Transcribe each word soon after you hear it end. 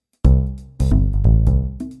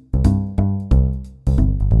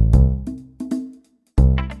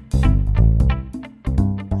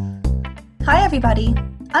everybody,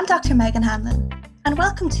 I'm Dr. Megan Hanlon, and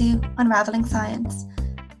welcome to Unraveling Science,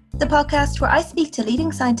 the podcast where I speak to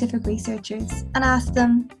leading scientific researchers and ask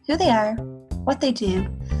them who they are, what they do,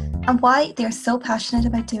 and why they are so passionate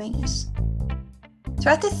about doing it.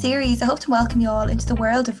 Throughout this series, I hope to welcome you all into the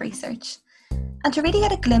world of research and to really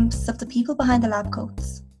get a glimpse of the people behind the lab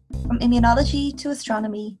coats, from immunology to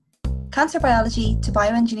astronomy, cancer biology to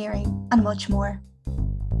bioengineering, and much more.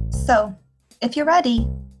 So, if you're ready,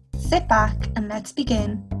 sit back and let's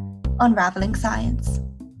begin Unraveling Science.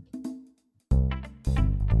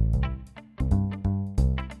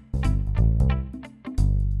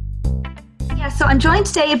 So I'm joined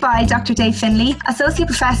today by Dr. Dave Finlay, Associate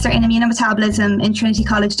Professor in Immunometabolism in Trinity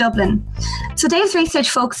College Dublin. So Dave's research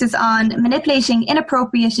focuses on manipulating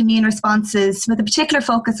inappropriate immune responses with a particular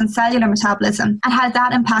focus on cellular metabolism and how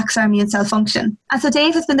that impacts our immune cell function. And so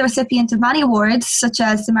Dave has been the recipient of many awards such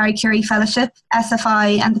as the Marie Curie Fellowship,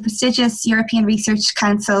 SFI and the prestigious European Research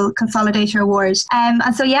Council Consolidator Award.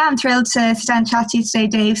 I'm thrilled to sit down and chat to you today,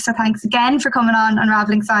 Dave. So thanks again for coming on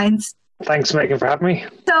Unraveling Science. Thanks, Megan, for having me.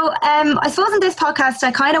 So I suppose in this podcast,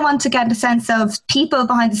 I kind of want to get a sense of people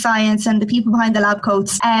behind the science and the people behind the lab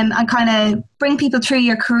coats and kind of bring people through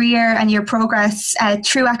your career and your progress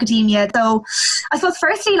through academia. So I suppose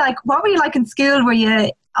firstly, what were you like in school? Were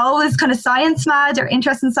you always kind of science mad or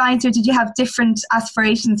interested in science, or did you have different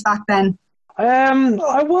aspirations back then?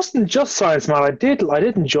 I wasn't just science, man. I did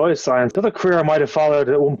enjoy science. The other career I might have followed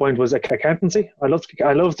at one point was accountancy. I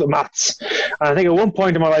loved the maths. And I think at one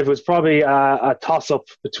point in my life it was probably a toss-up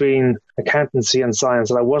between accountancy and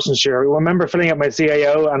science, and I wasn't sure. I remember filling out my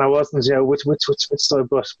CAO, and I wasn't, which side,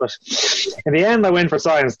 but in the end, I went for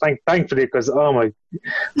science. Thankfully, because I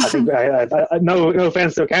think no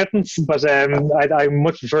offense to accountants, but I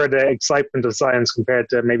much prefer the excitement of science compared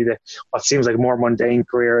to maybe what seems like a more mundane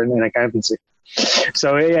career in accountancy.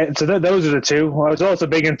 So those are the two. I was also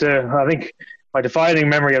big into, I think, my defining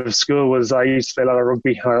memory of school was I used to play a lot of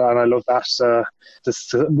rugby, and I loved that.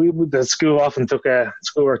 The schoolwork often took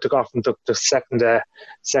the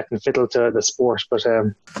second fiddle to the sport. But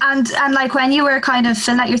and like when you were kind of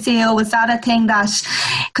filling out your CEO, was that a thing that,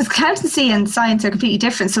 because accountancy and science are completely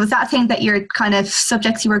different, so was that a thing that your kind of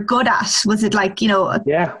subjects you were good at? Was it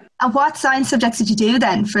Yeah. And what science subjects did you do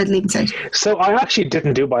then for the Leaving Cert? So I actually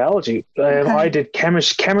didn't do biology. I did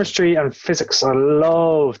chemistry and physics. I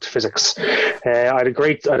loved physics. I had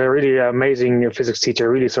a really amazing physics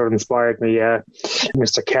teacher. Really sort of inspired me,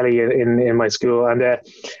 Mr. Kelly in my school, and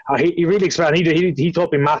he really expanded. He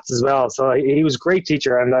taught me maths as well. So he was a great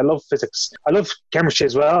teacher, and I love physics. I love chemistry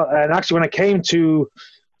as well. And actually, when I came to,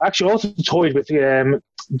 actually also toyed with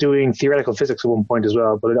doing theoretical physics at one point as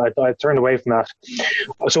well, but I turned away from that.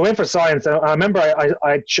 So I went for science. And I remember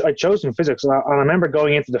I chose in physics, and I remember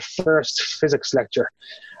going into the first physics lecture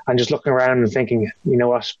and just looking around and thinking, you know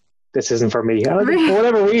what, this isn't for me. And for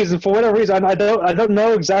whatever reason, I don't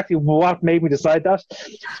know exactly what made me decide that.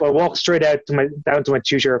 So I walked straight down to my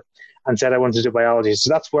tutor and said I wanted to do biology. So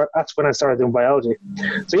that's when I started doing biology.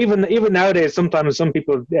 So even nowadays, sometimes some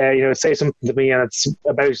people say something to me, and it's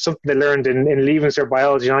about something they learned in Leaving Cert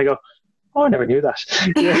biology, and I go, oh, I never knew that.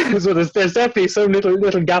 So there's definitely some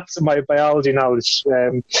little gaps in my biology knowledge,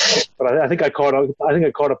 but I think I caught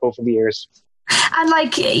up over the years. And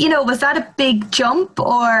was that a big jump,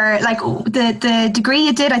 or the degree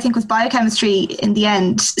you did, I think, was biochemistry in the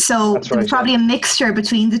end. So there was probably a mixture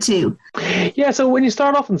between the two. Yeah. So when you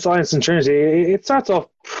start off in science in Trinity, it starts off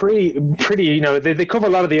pretty. They cover a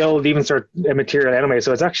lot of the old Leaving Cert material anyway.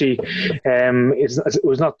 So it's actually it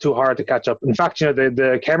was not too hard to catch up. In fact,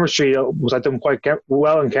 the chemistry was, I done quite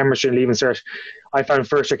well in chemistry and Leaving Cert. I found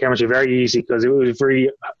first year chemistry very easy because it was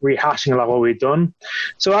very rehashing a lot of what we'd done.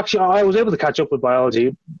 So actually, I was able to catch up with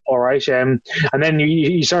biology, all right. And then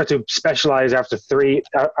you start to specialize on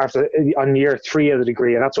year 3 of the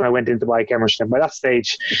degree, and that's when I went into biochemistry. And by that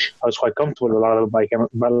stage, I was quite comfortable with a lot of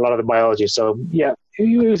the biology. So yeah,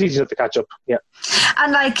 it was easy enough to catch up. Yeah.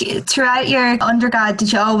 And throughout your undergrad,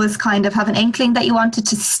 did you always kind of have an inkling that you wanted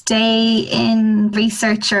to stay in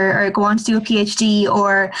research or go on to do a PhD,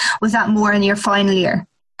 or was that more in your final year?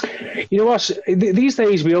 You know what? These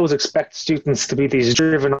days we always expect students to be these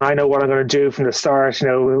driven. I know what I'm going to do from the start.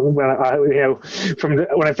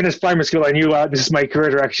 When I finished primary school, I knew this is my career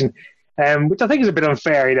direction. Which I think is a bit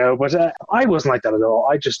unfair, but I wasn't like that at all.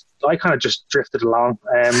 I kind of just drifted along.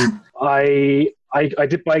 I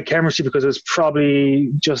did biochemistry because it was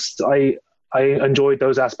probably just I enjoyed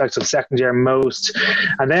those aspects of second year most,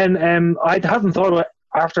 and then I hadn't thought about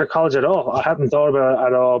after college at all. I hadn't thought about it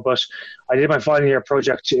at all, but I did my final year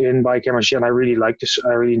project in biochemistry and I really liked it. I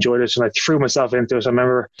really enjoyed it and I threw myself into it. I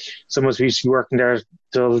remember some of us used to be working there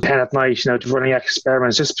till 10 at night, running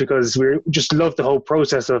experiments just because we just loved the whole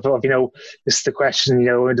process of this is the question,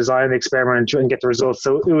 design the experiment and get the results.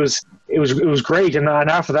 So it was great. And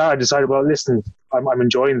after that, I decided, well, listen, I'm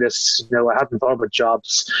enjoying this. I hadn't thought about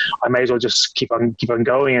jobs. I may as well just keep on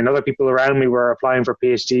going. And other people around me were applying for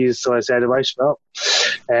PhDs. So I said, right, well,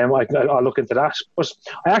 I'll look into that. But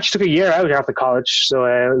I actually took a year out after college, so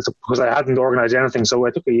because I hadn't organised anything. So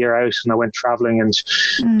I took a year out and I went travelling and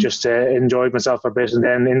just enjoyed myself a bit. And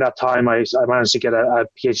then in that time, I managed to get a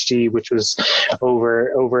PhD, which was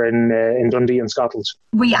over in Dundee in Scotland.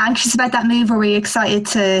 Were you anxious about that move, or were you excited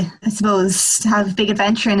to, I suppose, to have a big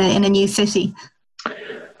adventure in a new city?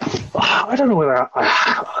 I don't know whether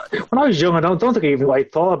when I was young, I don't think I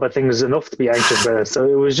thought about things enough to be anxious about it. So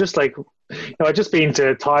it was just like, I'd just been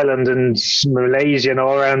to Thailand and Malaysia and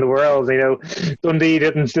all around the world. Dundee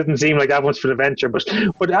didn't seem like that much for an adventure,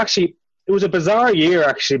 but actually it was a bizarre year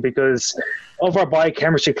actually, because of our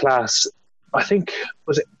biochemistry class, I think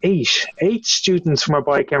was it eight students from our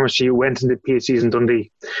biochemistry went into PhDs in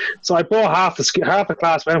Dundee. So I brought half the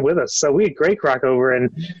class went with us. So we had great crack over in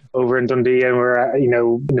Dundee, and we're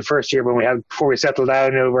in the first year before we settled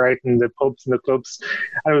down over out in the pubs and the clubs,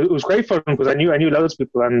 and it was great fun because I knew loads of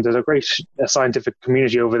people, and there's a great scientific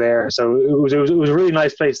community over there. So it was a really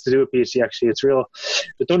nice place to do a PhD. Actually, it's real.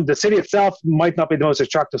 The city itself might not be the most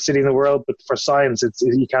attractive city in the world, but for science,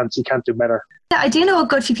 you can't do better. Yeah, I do know a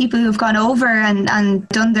good few people who have gone over and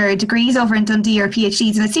done their degrees over in Dundee or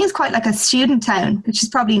PhDs, and it seems quite like a student town, which is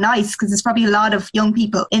probably nice because there's probably a lot of young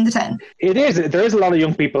people in the town. It is. There is a lot of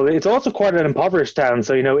young people. It's also quite an impoverished town,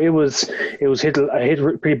 so it was hit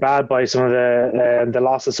pretty bad by some of the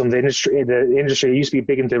losses from the industry. The industry used to be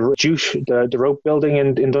big into jute, the rope building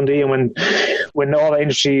in Dundee, and when all the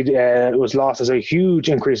industry was lost, there's a huge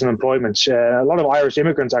increase in employment. A lot of Irish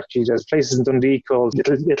immigrants actually. There's places in Dundee called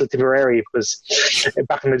Little Tipperary because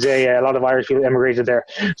back in the day, a lot of Irish people emigrated there.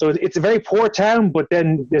 So it's a very poor town, but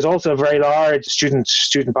then there's also a very large student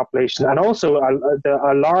population, and also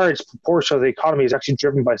a large proportion of the economy is actually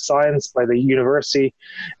driven by science, by the university,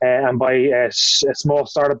 and by small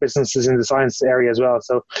startup businesses in the science area as well.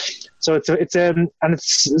 So it's an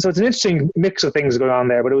interesting mix of things going on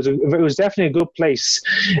there, but it was definitely a good place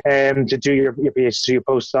to do your PhD, your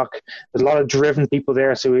postdoc. There's a lot of driven people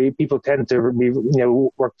there, so people tend to be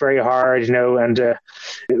work very hard, and it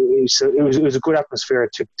was a good atmosphere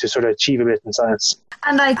to sort of achieve a bit in science.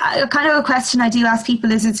 And kind of a question I do ask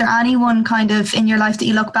people is there anyone kind of in your life that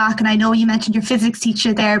you look back, and I know you mentioned your physics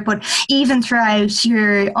teacher there, but even throughout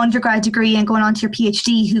your undergrad degree and going on to your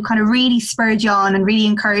PhD, who kind of really spurred you on and really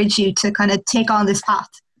encouraged you to kind of take on this path?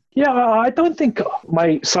 Yeah, I don't think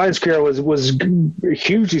my science career was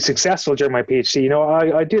hugely successful during my PhD.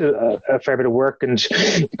 I did a fair bit of work and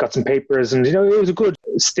got some papers, and it was a good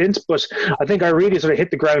stint. But I think I really sort of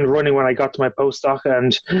hit the ground running when I got to my postdoc,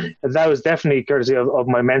 and that was definitely courtesy of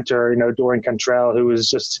my mentor, Dorian Cantrell, who was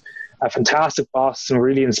just a fantastic boss and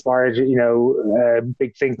really inspired,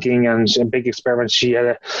 big thinking and big experiments. She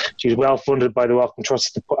was well funded by the Wellcome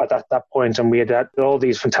Trust at that point, and we had all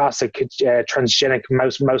these fantastic transgenic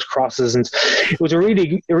mouse crosses, and it was a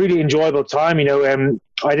really enjoyable time.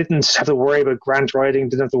 I didn't have to worry about grant writing,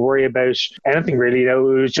 didn't have to worry about anything really. It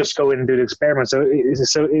was just go in and do the experiment. So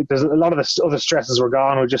there's a lot of the other stresses were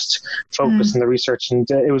gone. We just focused on the research, and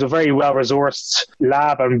it was a very well resourced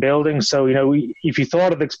lab and building. So if you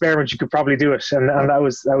thought of the experiment, you could probably do it, and that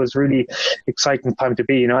was really exciting time to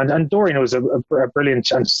be. And Dorian was a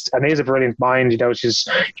brilliant and is a brilliant mind. She's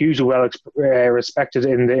hugely well respected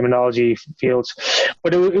in the immunology field.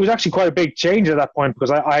 But it was actually quite a big change at that point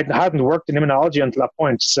because I hadn't worked in immunology until that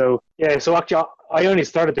point. So actually I only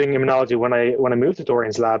started doing immunology when I moved to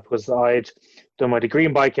Dorian's lab, because I'd done my degree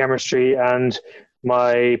in biochemistry and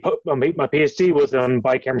my PhD was on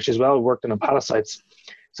biochemistry as well. Worked on hepatocytes.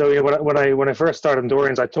 So when I first started in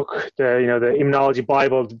Dorian's, I took the immunology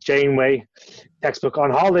Bible, the Janeway textbook on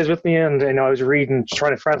holidays with me, and I was reading,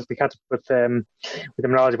 trying to frantically catch up with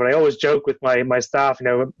immunology. But I always joke with my staff,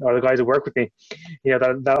 or the guys who work with me,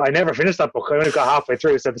 that I never finished that book. I only got halfway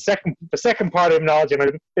through. So the second part of immunology, I'm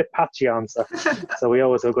a bit patchy on. So we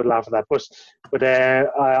always have a good laugh at that. But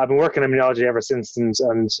I've been working in immunology ever since, and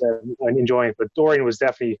I'm enjoying it. But Dorian was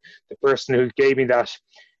definitely the person who gave me that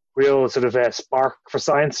real sort of a spark for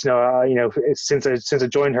science. Since I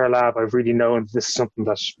joined her lab, I've really known this is something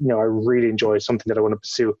that I really enjoy, something that I want to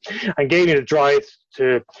pursue, and gave me the drive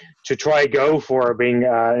to try go for being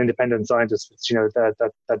an independent scientist.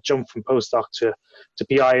 That jump from postdoc to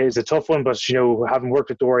PI is a tough one, but having worked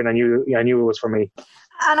with Dorian, I knew it was for me.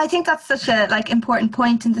 And I think that's such a important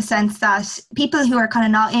point, in the sense that people who are kind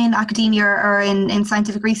of not in academia or in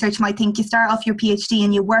scientific research might think you start off your PhD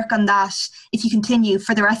and you work on that if you continue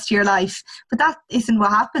for the rest of your life. But that isn't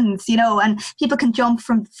what happens, and people can jump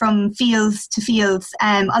from fields to fields,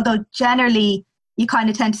 although generally you kind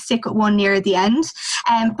of tend to stick with one near the end.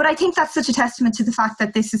 But I think that's such a testament to the fact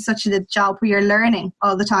that this is such a job where you're learning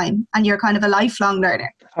all the time and you're kind of a lifelong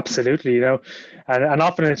learner. Absolutely, and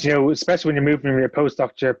often it's, especially when you're moving from your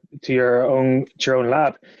postdoc to your own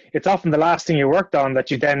lab, it's often the last thing you worked on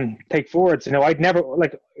that you then take forwards. I'd never,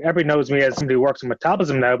 everybody knows me as somebody who works in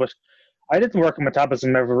metabolism now, but I didn't work in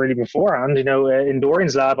metabolism ever really beforehand. In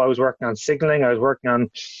Dorian's lab, I was working on signaling, I was working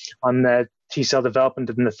on the T-cell development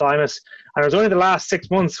in the thymus. And it was only the last 6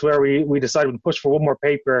 months where we decided to push for one more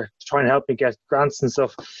paper to try and help me get grants and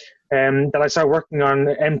stuff, that I started working on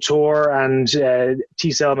mTOR and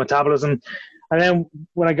T-cell metabolism. And then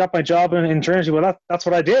when I got my job in Trinity, well, that's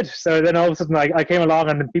what I did. So then all of a sudden I came along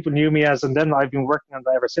and then people knew me as, and then I've been working on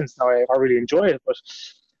that ever since. Now I really enjoy it, but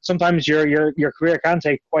sometimes your career can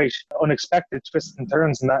take quite unexpected twists and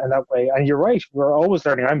turns in that way. And you're right, we're always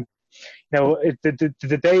learning.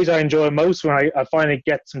 The days I enjoy most when I finally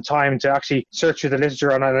get some time to actually search through the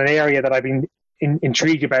literature on an area that I've been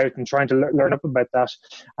intrigued about and trying to learn up about that,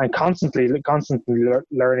 and constantly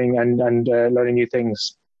learning and learning new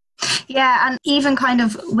things. Yeah, and even kind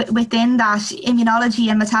of within that, immunology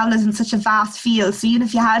and metabolism is such a vast field. So even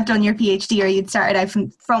if you had done your PhD or you'd started out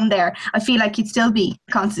from there, I feel like you'd still be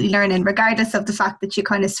constantly learning, regardless of the fact that you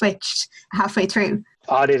kind of switched halfway through.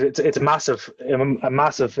 Oh, it's a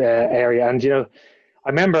massive area, and I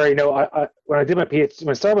remember when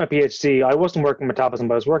I started my PhD, I wasn't working metabolism,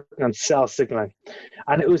 but I was working on cell signaling,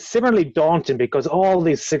 and it was similarly daunting because all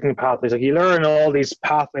these signaling pathways, you learn all these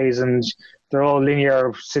pathways and they're all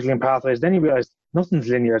linear signaling pathways. Then you realize nothing's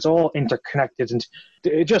linear; it's all interconnected, and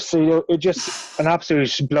it just an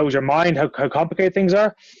absolute blows your mind how complicated things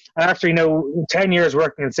are. And after 10 years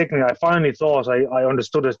working in signaling, I finally thought I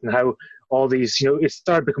understood it, and how all these it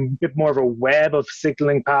started to become a bit more of a web of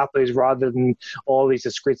signaling pathways rather than all these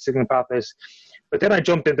discrete signaling pathways. But then I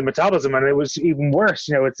jumped into metabolism, and it was even worse.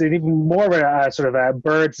 It's even more of a sort of a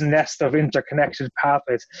bird's nest of interconnected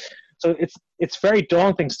pathways. So it's very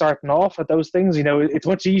daunting starting off at those things. It's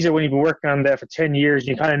much easier when you've been working on there for 10 years and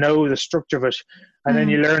you kind of know the structure of it, and then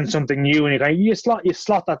you learn something new and you slot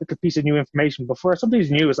that little piece of new information. But for something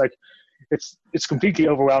new, it's completely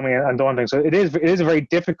overwhelming and daunting. So it is a very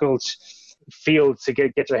difficult field to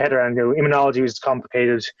get your head around. Immunology is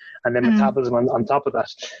complicated, and then metabolism on top of that.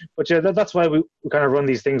 But that's why we kind of run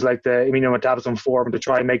these things like the Immunometabolism Forum to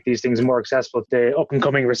try and make these things more accessible to the up and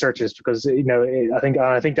coming researchers, because I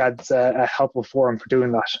think that's a helpful forum for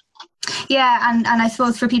doing that. Yeah, and I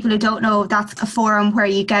suppose for people who don't know, that's a forum where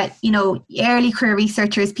you get, early career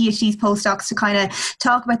researchers, PhDs, postdocs to kind of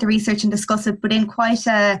talk about the research and discuss it, but in quite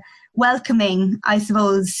a welcoming, I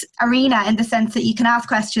suppose, arena, in the sense that you can ask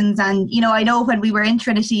questions. And, I know when we were in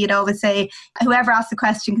Trinity, you'd always say, whoever asks a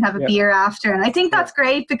question can have a beer after. And I think that's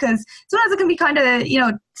great, because sometimes it can be kind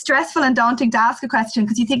of, stressful and daunting to ask a question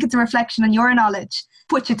because you think it's a reflection on your knowledge,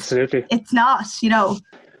 which it's not,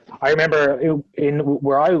 I remember in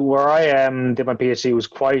where I did my PhD was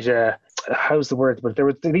quite how's the word? But there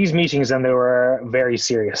were these meetings and they were very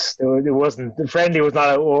serious. It wasn't friendly. Was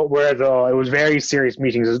not a word at all. It was very serious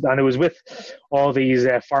meetings, and it was with all these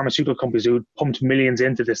pharmaceutical companies who pumped millions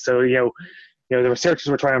into this. So the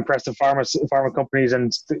researchers were trying to impress the pharma companies,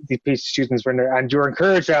 and the PhD students were in there, and you were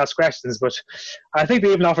encouraged to ask questions. But I think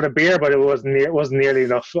they even offered a beer, but it wasn't nearly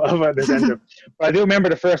enough of an incentive. But I do remember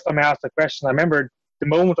the first time I asked a question. I remember the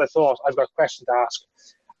moment I thought, I've got a question to ask,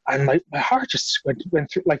 and my heart just went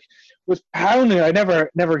through, was pounding. I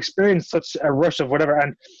never experienced such a rush of whatever.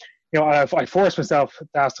 And I forced myself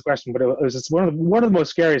to ask the question, but it was just one of the most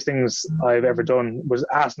scariest things I've ever done, was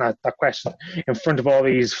asking that question in front of all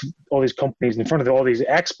these companies, in front of all these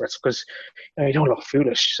experts, because you don't look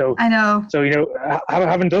foolish. So I know. So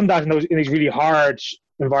having done that in these really hard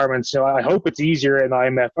environments, I hope it's easier in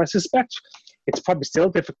IMF. I suspect it's probably still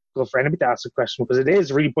difficult for anybody to ask a question, because it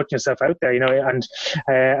is really putting yourself out there, and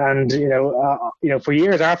for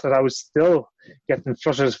years after that, I was still get them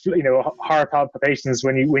flutters, heart palpitations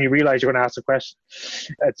when you realize you're going to ask a question.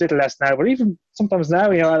 It's a little less now, but even sometimes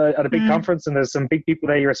now, at a big conference and there's some big people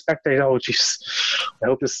there you respect, oh, jeez, I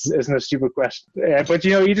hope this isn't a stupid question. But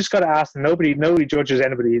you just got to ask them. Nobody judges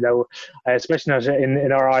anybody, especially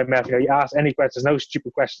in our IMF. You ask any questions, no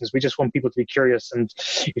stupid questions. We just want people to be curious, and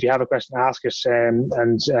if you have a question, ask it, and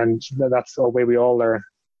that's the way we all learn.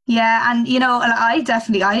 Yeah, and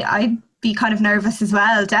I'd be kind of nervous as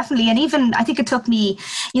well, definitely. And even I think it took me,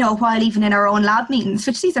 a while, even in our own lab meetings,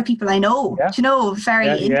 which these are people I know,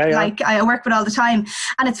 like I work with all the time.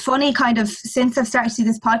 And it's funny, kind of, since I've started to do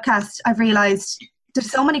this podcast, I've realized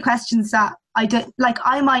there's so many questions that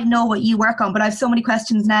I might know what you work on, but I have so many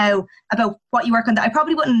questions now about what you work on that I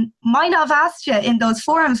probably might not have asked you in those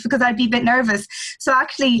forums because I'd be a bit nervous. So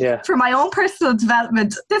actually, for my own personal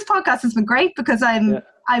development, this podcast has been great because I'm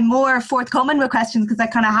more forthcoming with questions because I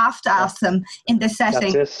kind of have to ask them in this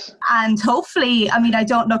setting. And hopefully, I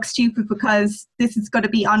don't look stupid because this is going to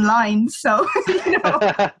be online. So,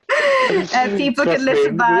 people can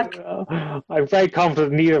listen back. I'm very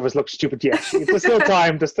confident neither of us look stupid yet. There's still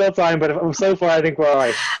time, but so far I think we're all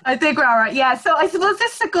right. I think we're all right, yeah. So I suppose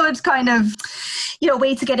this is a good kind of,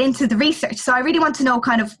 way to get into the research. So I really want to know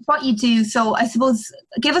kind of what you do. So I suppose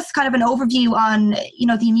give us kind of an overview on,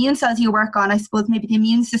 the immune cells you work on, I suppose maybe the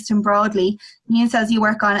immune system broadly, immune cells you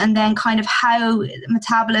work on, and then kind of how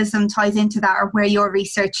metabolism ties into that, or where your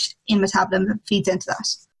research in metabolism feeds into that.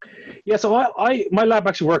 Yeah, so my lab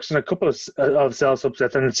actually works in a couple of cell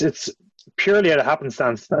subsets, and it's purely out of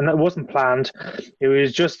happenstance, and it wasn't planned. It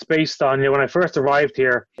was just based on, when I first arrived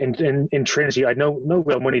here in Trinity, I had no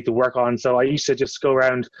real money to work on, so I used to just go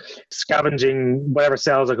around scavenging whatever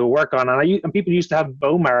cells I could work on, and people used to have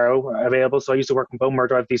bone marrow available, so I used to work on bone marrow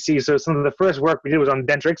derived DC. So some of the first work we did was on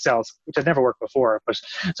dendritic cells, which I'd never worked before, but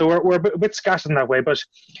so we're a bit scattered in that way. But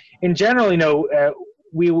in general,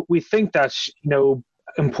 we think that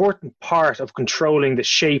important part of controlling the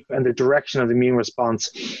shape and the direction of the immune response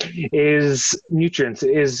is nutrients,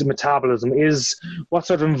 is metabolism, is what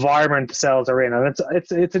sort of environment the cells are in. And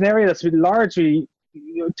it's an area that's been largely,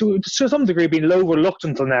 to some degree, been overlooked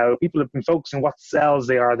until now. People have been focusing on what cells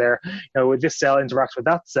they are there. This cell interacts with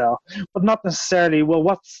that cell, but not necessarily,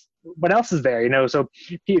 what else is there, So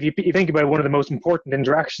if you think about one of the most important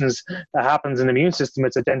interactions that happens in the immune system,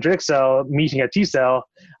 it's a dendritic cell meeting a T cell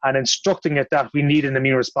and instructing it that we need an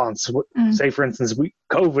immune response. Say, for instance,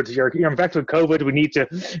 COVID, you're infected with COVID, we need to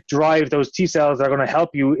drive those T cells that are going to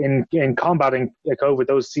help you in combating COVID,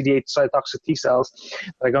 those CD8 cytotoxic T cells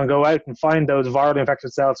that are going to go out and find those virally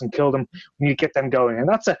infected cells and kill them. We need to get them going. And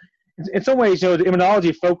that's in some ways, the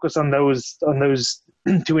immunology focus on those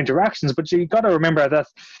two interactions, but you got to remember that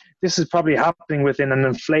this is probably happening within an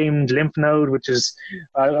inflamed lymph node, which is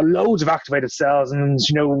loads of activated cells. And,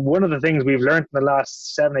 one of the things we've learned in the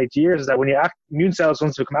last 7-8 years is that when immune cells,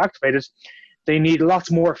 once they become activated, they need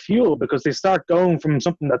lots more fuel because they start going from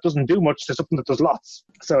something that doesn't do much to something that does lots.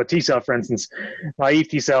 So a T cell, for instance, naive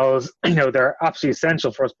T cells, they're absolutely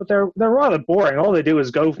essential for us, but they're rather boring. All they do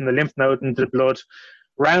is go from the lymph node into the blood,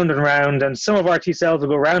 round and round, and some of our T cells will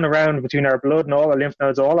go round and round between our blood and all our lymph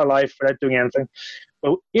nodes all our life without doing anything.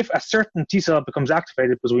 But if a certain T cell becomes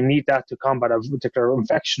activated, because we need that to combat a particular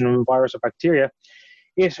infection, virus or bacteria,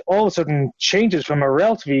 it all of a sudden changes from a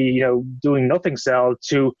relatively, doing nothing cell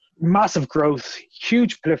to massive growth,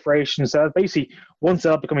 huge proliferation. So basically one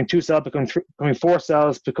cell becoming 2 cells, becoming 4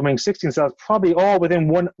 cells, becoming 16 cells, probably all within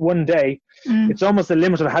one day. It's almost the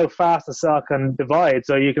limit of how fast a cell can divide.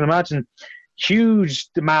 So you can imagine huge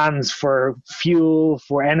demands for fuel,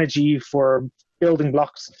 for energy, for building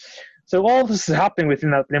blocks. So all this is happening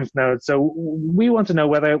within that lymph node. So we want to know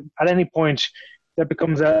whether at any point there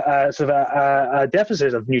becomes a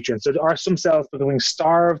deficit of nutrients. So are some cells becoming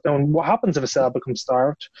starved? And what happens if a cell becomes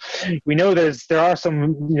starved? We know there are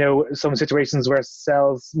some situations where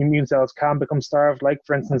immune cells can become starved, like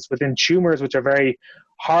for instance within tumors, which are very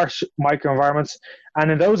harsh microenvironments.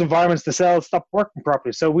 And in those environments, the cells stop working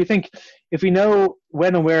properly. So we think if we know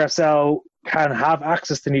when and where a cell can have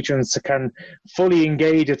access to nutrients, it can fully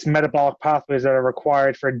engage its metabolic pathways that are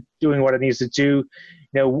required for doing what it needs to do,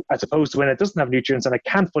 as opposed to when it doesn't have nutrients and it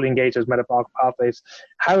can't fully engage those metabolic pathways,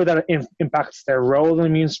 how that impacts their role in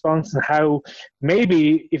immune response, and how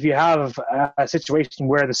maybe if you have a situation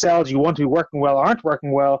where the cells you want to be working well aren't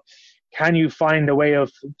working well, can you find a way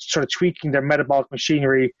of sort of tweaking their metabolic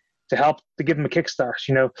machinery to help to give them a kickstart?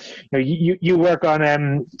 You work on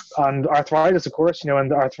arthritis, of course,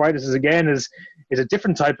 and arthritis is a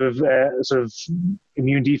different type of sort of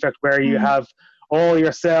immune defect where you have all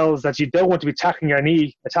your cells that you don't want to be attacking your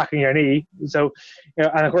knee. So,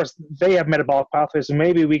 and of course they have metabolic pathways, so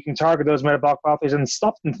maybe we can target those metabolic pathways and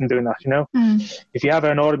stop them from doing that. If you have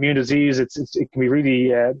an autoimmune disease, it can be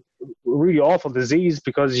really really awful disease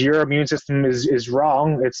because your immune system is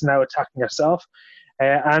wrong. It's now attacking yourself.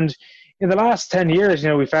 And in the last 10 years,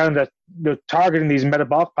 we found that targeting these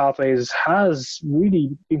metabolic pathways has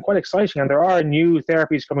really been quite exciting, and there are new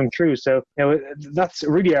therapies coming through. So, that's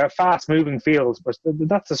really a fast-moving field, but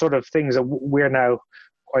that's the sort of things that we're now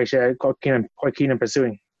quite keen in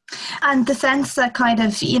pursuing. And the sense that kind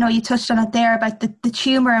of, you touched on it there about the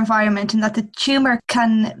tumour environment, and that the tumour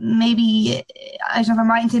can maybe, I don't know if I'm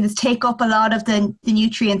right in saying this, take up a lot of the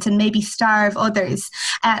nutrients and maybe starve others.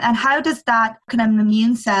 And how does that kind of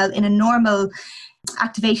immune cell in a normal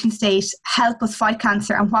activation state help us fight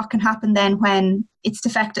cancer, and what can happen then when it's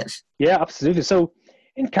defective? Yeah, absolutely. So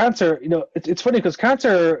in cancer, it's funny because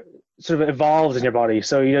cancer sort of evolves in your body.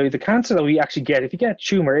 So, the cancer that we actually get, if you get a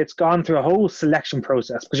tumor, it's gone through a whole selection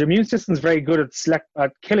process because your immune system is very good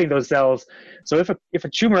at killing those cells. So if a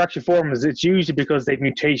tumor actually forms, it's usually because they've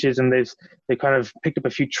mutated and they've kind of picked up a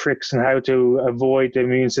few tricks on how to avoid the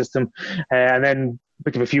immune system, and then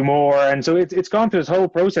picked up a few more. And so it's gone through this whole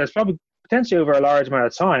process, probably potentially over a large amount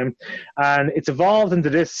of time. And it's evolved into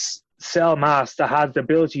this cell mass that has the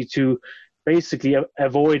ability to basically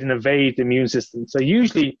avoid and evade the immune system. So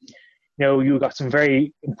usually, you've got some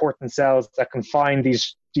very important cells that can find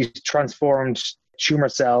these transformed tumor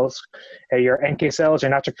cells. Your NK cells,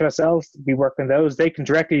 your natural killer cells, we work on those. They can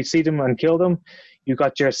directly see them and kill them. You've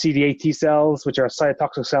got your CD8 T cells, which are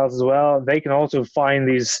cytotoxic cells as well. They can also find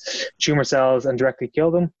these tumor cells and directly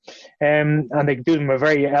kill them. And they do them in a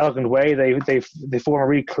very elegant way. They form a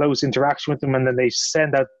really close interaction with them, and then they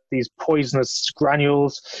send out these poisonous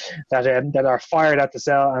granules that are fired at the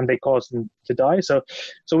cell, and they cause them to die. So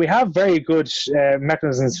we have very good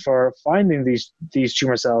mechanisms for finding these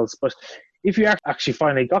tumor cells. But if you actually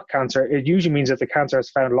finally got cancer, it usually means that the cancer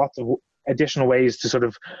has found lots of additional ways to sort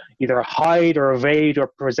of either hide or evade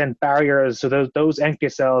or present barriers, so those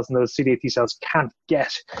NK cells and those CD8 T cells can't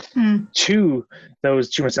get to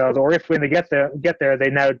those tumor cells, or if when they get there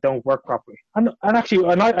they now don't work properly. And actually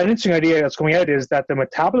an interesting idea that's coming out is that the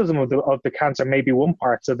metabolism of the cancer may be one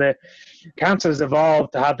part. So the cancer has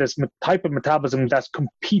evolved to have this type of metabolism that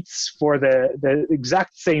competes for the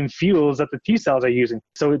exact same fuels that the T cells are using.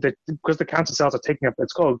 So because the cancer cells are taking up,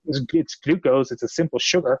 it's glucose, it's a simple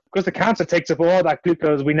sugar. Because the cancer takes up all that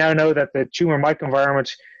glucose, we now know that the tumor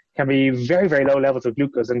microenvironment can be very, very low levels of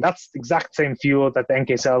glucose, and that's the exact same fuel that the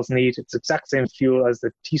NK cells need. It's the exact same fuel as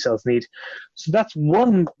the T cells need. So that's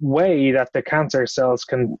one way that the cancer cells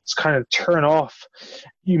can kind of turn off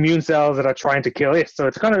immune cells that are trying to kill it. So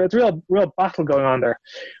it's a real battle going on there.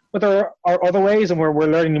 But there are other ways, and we're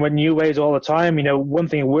learning new ways all the time. One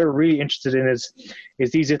thing we're really interested in is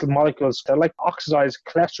these little molecules. They're like oxidized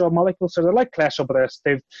cholesterol molecules. So they're like cholesterol, but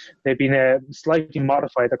they've been slightly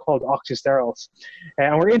modified. They're called oxysterols.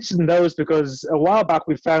 And we're interested in those because a while back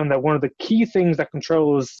we found that one of the key things that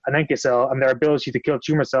controls an NK cell and their ability to kill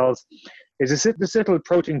tumor cells is this little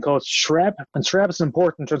protein called SHREB. And SHREB is an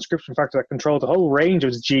important transcription factor that controls a whole range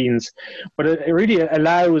of genes, but it really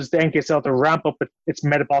allows the NK cell to ramp up its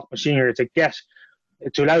metabolic machinery to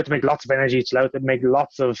allow it to make lots of energy, to allow it to make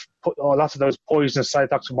lots of those poisonous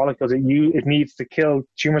cytotoxic molecules it needs to kill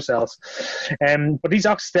tumor cells. But these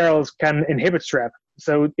oxysterols can inhibit SHREB.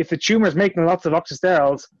 So if the tumor is making lots of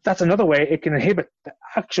oxysterols, that's another way it can inhibit the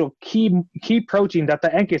actual key protein that the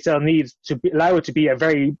NK cell needs to allow it to be a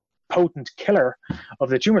very potent killer of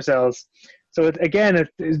the tumor cells. So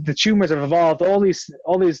the tumors have evolved all these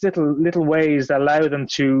little ways that allow them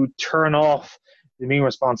to turn off the immune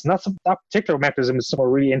response, and that particular mechanism is something we're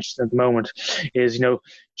really interested in at the moment. Is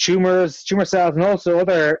tumor cells and also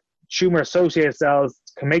other tumor-associated cells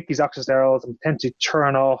can make these oxysterols and tend to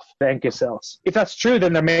turn off the NK cells. If that's true,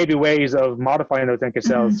 then there may be ways of modifying those NK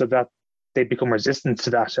cells so that they become resistant to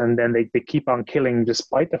that, and then they keep on killing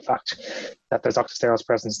despite the fact that there's oxysterols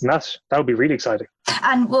present. And that would be really exciting.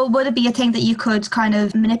 And would it be a thing that you could kind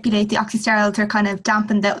of manipulate the oxysterols or kind of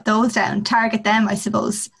dampen those down, target them, I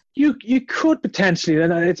suppose? You could potentially,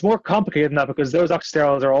 and it's more complicated than that because those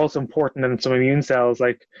oxysterols are also important in some immune cells,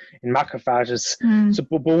 like in macrophages. So,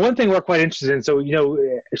 but one thing we're quite interested in, so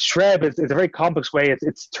SHREB is a very complex way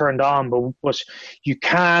it's turned on, but you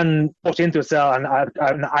can put into a cell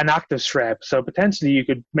an active SHREB. So potentially you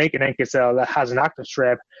could make an NK cell that has an active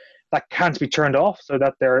SHREB that can't be turned off, so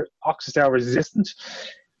that they're oxysterol resistant.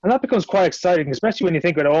 And that becomes quite exciting, especially when you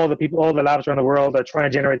think about all the labs around the world that are trying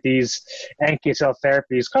to generate these NK cell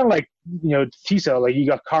therapies, kind of like, T cell, like you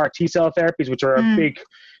got CAR T cell therapies, which are a big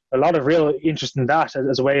a lot of real interest in that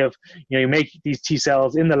as a way of, you make these T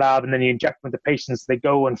cells in the lab and then you inject them into patients. They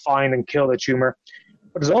go and find and kill the tumor.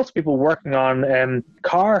 But there's also people working on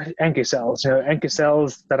CAR NK cells, NK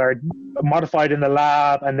cells that are modified in the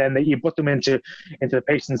lab, and then you put them into the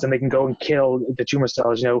patients, and they can go and kill the tumor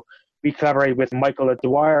cells. We collaborate with Michael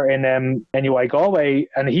Dwyer in NUI Galway,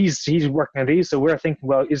 and he's working on these. So we're thinking,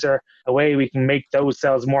 well, is there a way we can make those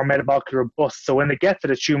cells more metabolically robust, so when they get to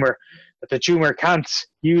the tumor, that the tumor can't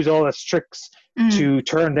use all its tricks to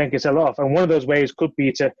turn the NK cell off? And one of those ways could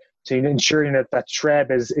be to ensuring that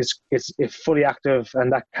TREB is fully active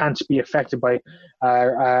and that can't be affected by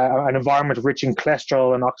an environment rich in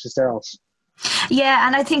cholesterol and oxysterols. Yeah,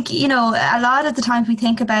 and I think, a lot of the times we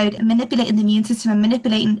think about manipulating the immune system and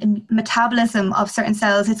manipulating metabolism of certain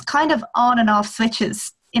cells. It's kind of on and off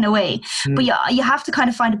switches in a way. But you have to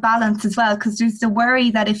kind of find a balance as well, because there's the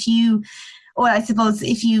worry that if you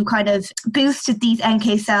kind of boosted these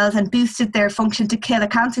NK cells and boosted their function to kill a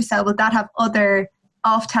cancer cell, will that have other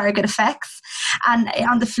off-target effects? And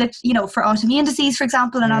on the flip, for autoimmune disease, for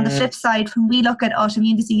example, and on the flip side, when we look at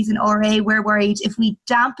autoimmune disease and RA, we're worried if we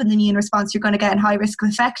dampen the immune response, you're going to get in high risk of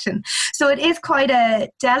infection. So it is quite a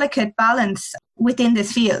delicate balance within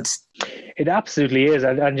this field. It absolutely is.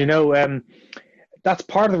 And that's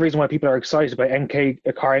part of the reason why people are excited about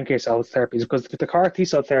CAR NK cell therapies, because the CAR T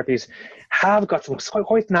cell therapies have got some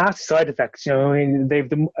quite nasty side effects. They've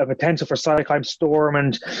the potential for cytokine storm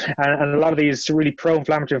and a lot of these really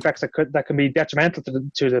pro-inflammatory effects that can be detrimental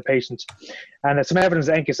to the patient. And there's some evidence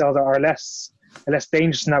that NK cells are less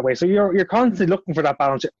dangerous in that way. So you're constantly looking for that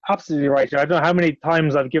balance. You're absolutely right. I don't know how many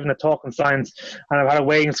times I've given a talk on science and I've had a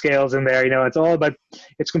weighing scales in there.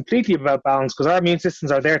 It's completely about balance, because our immune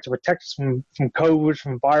systems are there to protect us from COVID,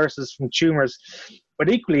 from viruses, from tumors. But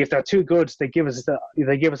equally, if they're too good, they give us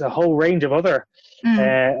a whole range of other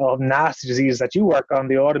of nasty diseases that you work on,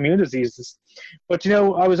 the autoimmune diseases. But I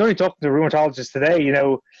was only talking to a rheumatologist today,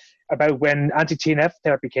 about when anti-TNF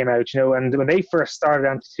therapy came out, and when they first started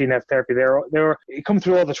anti-TNF therapy, they were come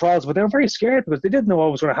through all the trials, but they were very scared because they didn't know what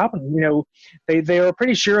was going to happen. They were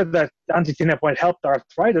pretty sure that anti-TNF might help the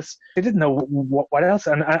arthritis. They didn't know what else,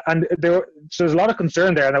 and so there's a lot of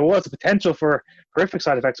concern there, and there was a potential for horrific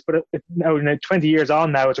side effects. But now, 20 years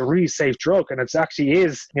on now, it's a really safe drug, and it actually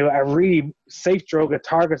is, a really safe drug. It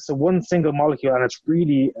targets one single molecule, and it's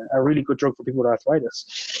really a really good drug for people with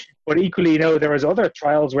arthritis. But equally, there was other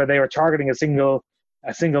trials where they were targeting a single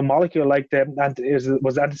molecule, like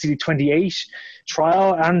was the anti-CD28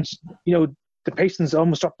 trial, and the patients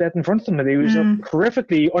almost dropped dead in front of them. There was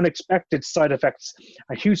horrifically unexpected side effects,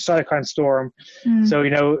 a huge cytokine storm. So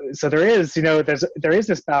so there is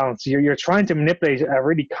this balance. You're trying to manipulate a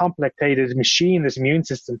really complicated machine, this immune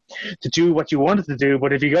system, to do what you want it to do.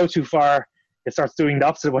 But if you go too far, it starts doing the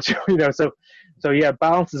opposite of what So yeah,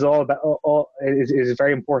 balance is is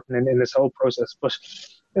very important in this whole process. But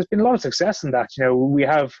there's been a lot of success in that. We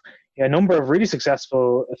have a number of really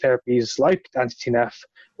successful therapies like anti-TNF,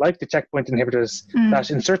 like the checkpoint inhibitors,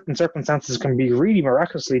 that in certain circumstances can be really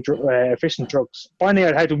miraculously efficient drugs. Finding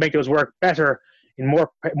out how to make those work better in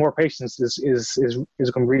more patients is going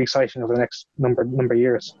to be really exciting over the next number of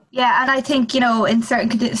years. Yeah, and I think, in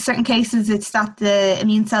certain cases, it's that the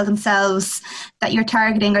immune cells themselves that you're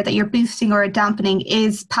targeting or that you're boosting or dampening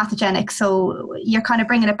is pathogenic. So you're kind of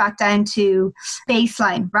bringing it back down to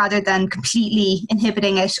baseline rather than completely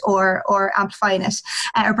inhibiting it or amplifying it,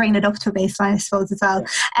 or bringing it up to a baseline, I suppose, as well.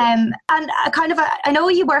 Yeah. And I know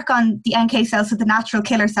you work on the NK cells, so the natural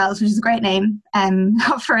killer cells, which is a great name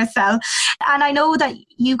for a cell. And I know that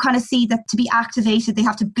you kind of see that to be activated, they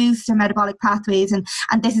have to boost their metabolic pathways, and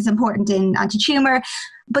this is important in anti-tumor.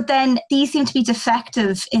 But then these seem to be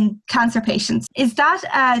defective in cancer patients. Is that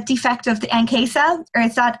a defect of the NK cell, or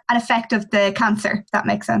is that an effect of the cancer? That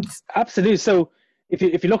makes sense. Absolutely. So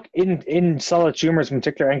if you look in solid tumors in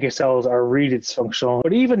particular, NK cells are really dysfunctional.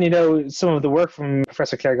 But even, some of the work from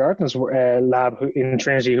Professor Claire Gardner's lab in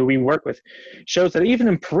Trinity, who we work with, shows that even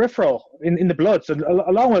in peripheral, in the blood, so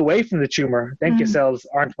a long way away from the tumor, the NK cells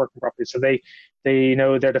aren't working properly. So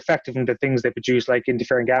they're defective in the things they produce, like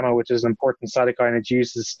interferon gamma, which is an important cytokine it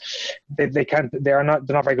uses. They're not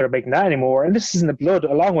very good at making that anymore. And this is in the blood,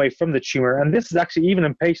 a long way from the tumor. And this is actually even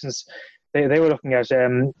in patients. They were looking at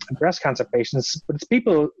breast cancer patients, but it's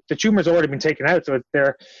people, the tumor's already been taken out, so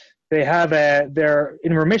they're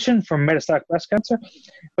in remission from metastatic breast cancer,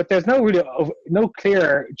 but there's no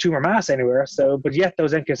clear tumor mass anywhere. So, but yet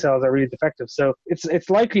those NK cells are really defective. So it's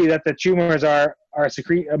likely that the tumors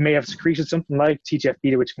may have secreted something like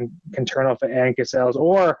TGF-beta, which can turn off NK cells,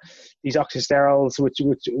 or these oxysterols,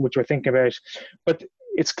 which we're thinking about. But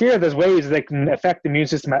it's clear there's ways they can affect the immune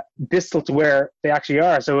system at distal to where they actually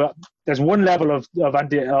are. So there's one level of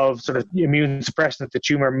sort of immune suppression that the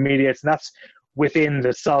tumor mediates, and that's within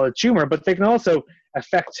the solid tumor, but they can also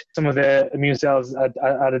affect some of the immune cells at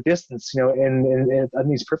a distance, in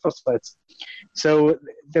these peripheral sites. So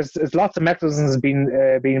there's lots of mechanisms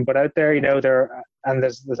being put out there, and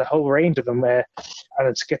there's a whole range of them, and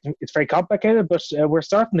it's very complicated, but we're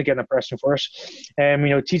starting to get an impression for it.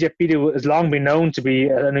 TGF-beta has long been known to be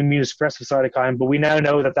an immunosuppressive cytokine, but we now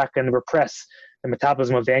know that can repress the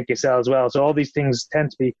metabolism of the NK cell as well. So all these things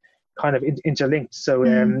tend to be kind of interlinked. So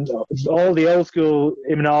all the old school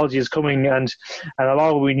immunology is coming, and a lot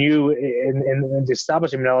of what we knew in the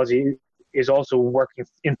established immunology is also working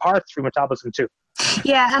in part through metabolism too.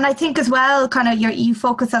 Yeah, and I think as well, kind of you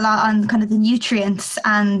focus a lot on kind of the nutrients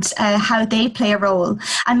and how they play a role,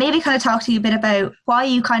 and maybe kind of talk to you a bit about why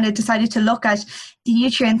you kind of decided to look at the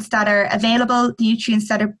nutrients that are available, the nutrients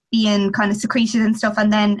that are being kind of secreted and stuff,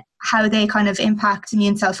 and then how they kind of impact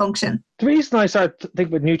immune cell function. The reason I started to think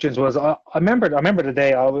about nutrients was I remember the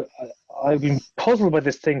day I've been puzzled by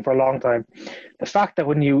this thing for a long time. The fact that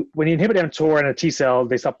when you inhibit mTOR in a T cell,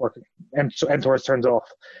 they stop working. mTOR turns off.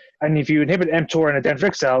 And if you inhibit mTOR in a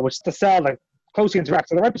dendritic cell, which is the cell that closely interacts,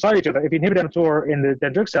 so they're right beside each other, if you inhibit mTOR in the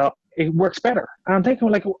dendritic cell, it works better. And I'm thinking,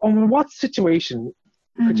 what situation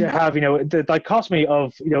could you have, the dichotomy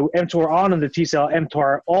of, mTOR on in the T cell,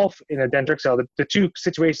 mTOR off in a dendritic cell, the two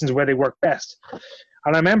situations where they work best.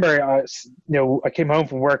 And I remember, I came home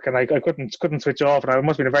from work and I couldn't switch off, and I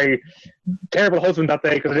must have been a very terrible husband that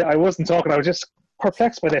day because I wasn't talking. I was just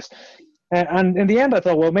perplexed by this. And in the end, I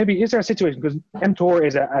thought, well, maybe is there a situation, because mTOR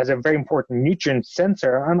is a very important nutrient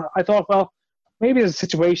sensor, and I thought, well, maybe there's a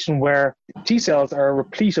situation where T cells are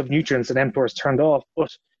replete of nutrients and mTOR is turned off, but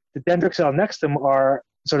the dendritic cell next to them are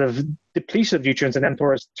sort of depleted of nutrients and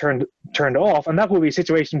mTOR is turned off, and that would be a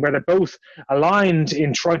situation where they're both aligned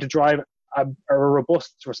in trying to drive a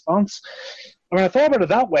robust response. I mean, I thought about it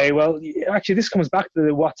that way. Well, actually, this comes back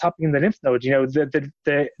to what's happening in the lymph node.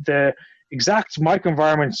 The exact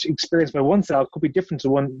microenvironment experienced by one cell could be different to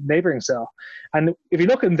one neighboring cell. And if you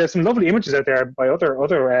look, there's some lovely images out there by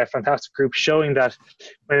other fantastic groups showing that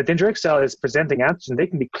when a dendritic cell is presenting antigen, they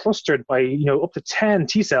can be clustered by up to 10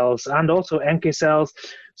 T cells and also NK cells.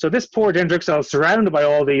 So this poor dendritic cell, surrounded by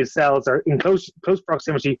all these cells, are in close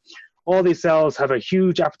proximity. All these cells have a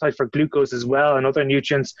huge appetite for glucose as well and other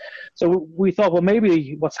nutrients. So we thought, well,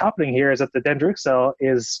 maybe what's happening here is that the dendritic cell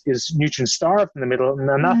is nutrient starved in the middle,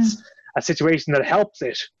 and that's a situation that helps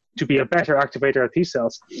it to be a better activator of T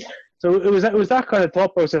cells. So it was that kind of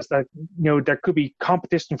thought process that there could be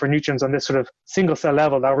competition for nutrients on this sort of single cell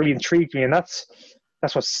level that really intrigued me, and that's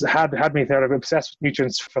what's had me sort of obsessed with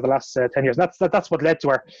nutrients for the last 10 years. That's what led to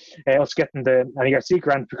us getting the NERC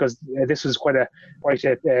grant, because this was quite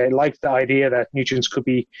liked the idea that nutrients could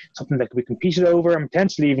be something that could be competed over, and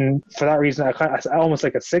potentially even for that reason, almost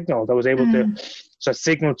like a signal that was able to sort of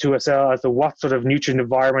signal to a cell as to what sort of nutrient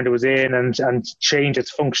environment it was in and change its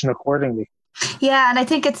function accordingly. Yeah, and I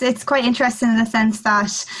think it's quite interesting in the sense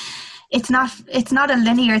that it's not a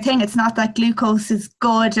linear thing. It's not that glucose is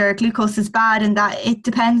good or glucose is bad, and that it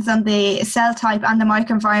depends on the cell type and the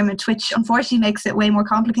microenvironment, which unfortunately makes it way more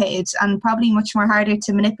complicated and probably much more harder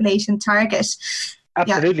to manipulate and target.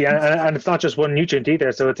 Absolutely, yeah. and it's not just one nutrient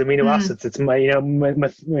either. So it's amino acids. It's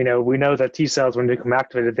we know that T cells, when they become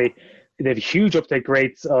activated, they have huge uptake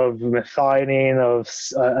rates of methionine, of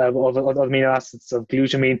amino acids, of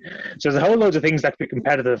glutamine. So there's a whole load of things that can be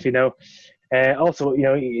competitive. Also,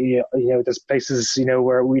 there's places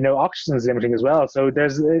where we know oxygen is limiting as well. So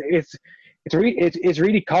it's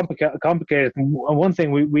really complicated. And one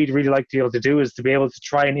thing we'd really like to be able to do is to be able to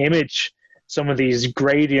try and image some of these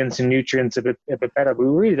gradients in nutrients a bit better. But we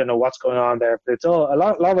really don't know what's going on there. But it's all a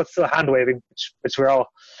lot of it's still hand waving, which we're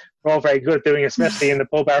all very good at doing, especially in the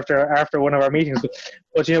pub after one of our meetings. But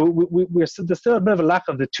there's still a bit of a lack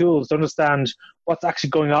of the tools to understand what's actually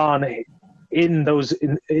going on in those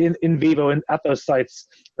in vivo at those sites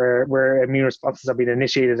where immune responses are being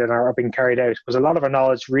initiated and are being carried out, because a lot of our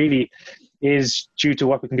knowledge really is due to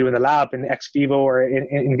what we can do in the lab, in ex vivo or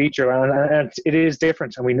in vitro, and it is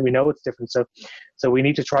different, and we know it's different. So we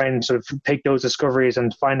need to try and sort of take those discoveries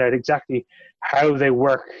and find out exactly how they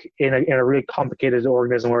work in a really complicated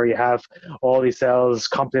organism where you have all these cells,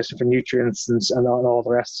 competition for nutrients and all the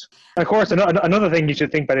rest. And of course, another thing you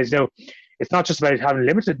should think about is it's not just about having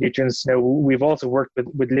limited nutrients. We've also worked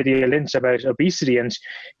with Lydia Lynch about obesity, and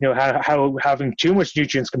how having too much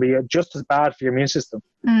nutrients can be just as bad for your immune system.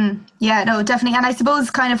 Yeah, no, definitely. And I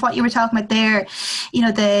suppose kind of what you were talking about there,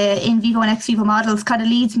 the in vivo and ex vivo models kind of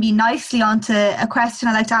leads me nicely onto a question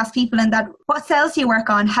I like to ask people, and that what cells do you work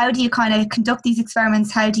on? How do you kind of conduct these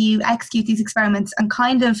experiments? How do you execute these experiments? And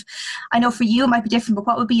kind of, I know for you it might be different, but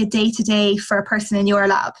what would be a day-to-day for a person in your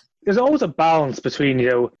lab? There's always a balance between,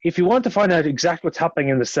 if you want to find out exactly what's happening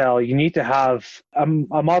in the cell, you need to have a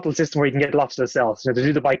model system where you can get lots of the cells, to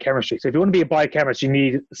do the biochemistry. So if you want to be a biochemist, you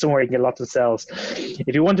need somewhere you can get lots of cells.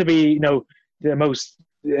 If you want to be, the most,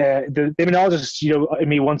 the immunologist, in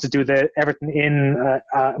me wants to do everything in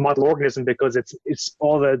a model organism, because it's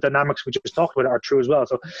all the dynamics we just talked about are true as well.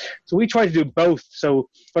 So we try to do both.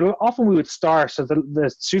 But often we would start, so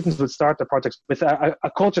the students would start the projects with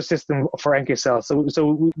a culture system for NK cells.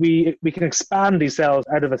 So we can expand these cells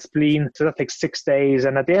out of a spleen. So that takes 6 days,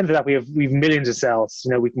 and at the end of that, we have millions of cells.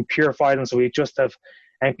 We can purify them, so we just have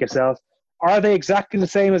NK cells. Are they exactly the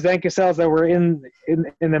same as the NK cells that were in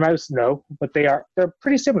the mouse? No, but they're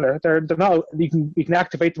pretty similar. They're not. You can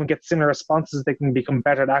activate them and get similar responses. They can become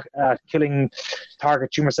better at killing target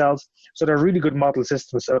tumor cells. So they're really good model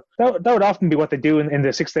systems. So that would often be what they do in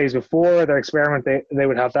the 6 days before their experiment. They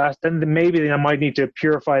would have that. Then maybe they might need to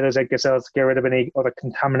purify those NK cells to get rid of any other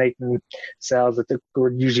contaminating cells. That there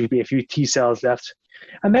would usually be a few T cells left.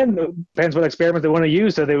 And then it depends what experiment they want to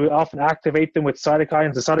use. So they would often activate them with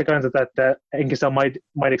cytokines, the cytokines that NK cell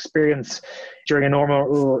might experience during a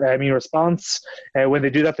normal immune response. When they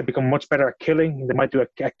do that, they become much better at killing. They might do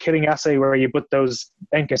a killing assay where you put those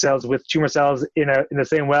NK cells with tumor cells in the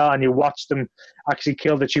same well, and you watch them actually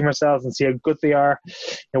kill the tumor cells and see how good they are.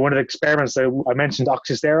 One of the experiments that I mentioned,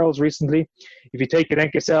 oxysterols recently. If you take an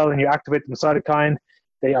NK cell and you activate them with cytokine,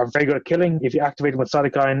 they are very good at killing. If you activate them with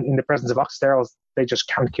cytokine in the presence of oxysterols, they just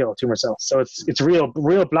can't kill tumor cells. So it's real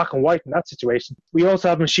black and white in that situation. We also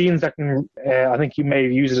have machines that can, I think you may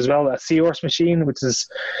use it as well, a Seahorse machine, which is,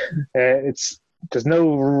 there's no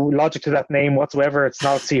logic to that name whatsoever. It's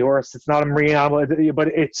not a seahorse. It's not a marine animal, but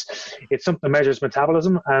it's something that measures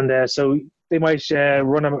metabolism. And so they might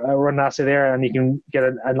run an assay there, and you can get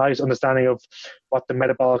a nice understanding of what the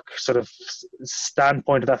metabolic sort of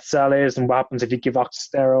standpoint of that cell is, and what happens if you give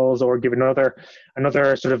oxysterols or give another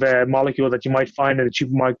sort of a molecule that you might find in the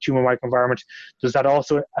tumor microenvironment. Does that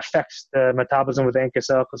also affect the metabolism of the NK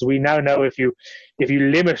cell? Because we now know if you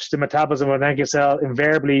limit the metabolism of an NK cell,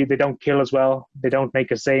 invariably they don't kill as well. They don't make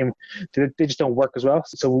the same. They just don't work as well.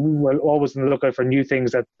 So we're always on the lookout for new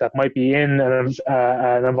things that might be in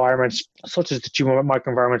an environment such as the tumor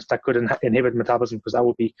microenvironment that could inhibit metabolism, because that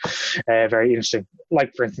would be very interesting.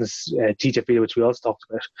 Like, for instance, TGF-beta, which we also talked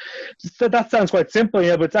about. So that sounds quite simple,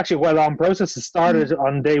 but it's actually a well-on process. It started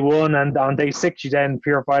on day 1, and on day 6 you then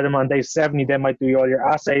purify them. On day 7 you then might do all your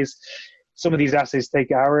assays. Some of these assays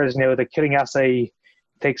take hours. The killing assay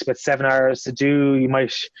takes about 7 hours to do.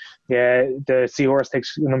 The Seahorse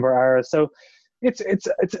takes a number of hours. So it's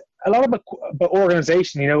a lot about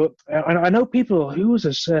organization, And I know people who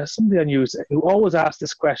was somebody I knew who always ask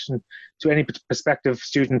this question to any prospective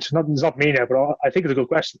student. It's not me now, but I think it's a good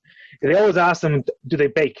question. They always ask them, do they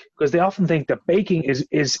bake? Because they often think that baking is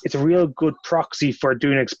a real good proxy for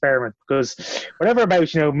doing an experiment. Because whatever about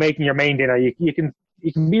making your main dinner, you can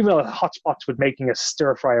be real hotspots with making a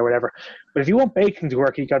stir fry or whatever. But if you want baking to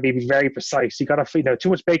work, you got to be very precise. You got to, too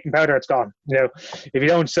much baking powder, it's gone. If you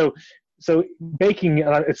don't, so baking,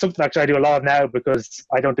 it's something actually I do a lot of now because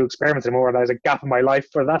I don't do experiments anymore, and there's a gap in my life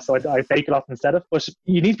for that, so I bake a lot instead of. But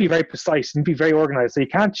you need to be very precise, you need to be very organized. So you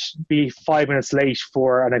can't be 5 minutes late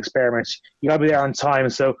for an experiment. You got to be there on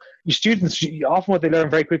time. So your students, often what they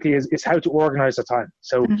learn very quickly is how to organize their time.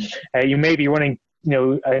 So you may be running,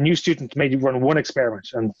 a new student may run 1 experiment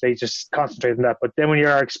and they just concentrate on that. But then when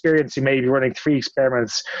you're experienced, you may be running 3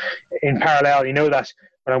 experiments in parallel. You know that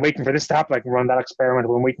when I'm waiting for this to happen, I can run that experiment.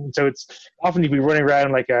 So it's often you'll be running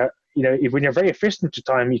around like when you're very efficient with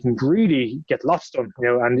your time, you can really get lots done,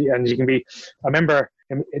 and you can be. I remember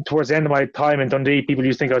towards the end of my time in Dundee, people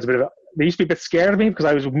used to think I was they used to be a bit scared of me because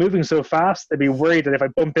I was moving so fast. They'd be worried that if I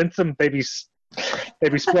bumped into them, they'd be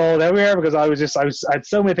sprawled everywhere, because I had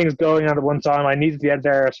so many things going on at one time. I needed to be out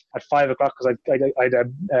there at 5 o'clock because I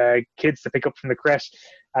had kids to pick up from the creche,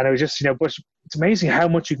 and it was just but it's amazing how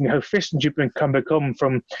efficient you can become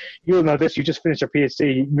from. You'll know this. You just finished your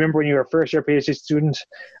PhD. Remember when you were a first year PhD student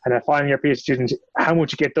and a final year PhD student? How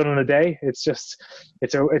much you get done in a day? It's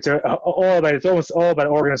almost all about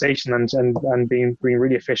organization and being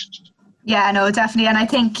really efficient. Yeah, no, definitely. And I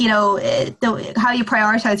think, how you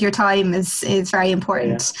prioritize your time is very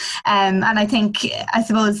important. And I think, I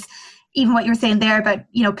suppose, even what you were saying there about,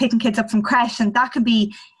 picking kids up from creche, and that can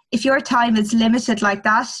be, if your time is limited like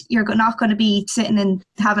that, you're not going to be sitting and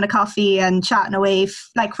having a coffee and chatting away,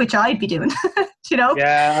 which I'd be doing,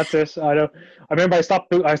 Yeah, that's it. I know. I remember I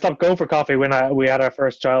stopped going for coffee when we had our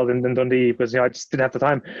first child in Dundee because I just didn't have the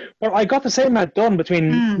time. But I got the same amount done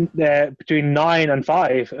between 9 and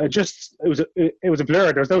 5. It was a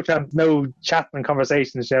blur. There was no chance, no chat and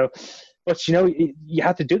conversations. But you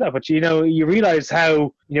had to do that. But you realize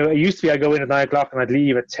how it used to be. I go in at 9 o'clock and I'd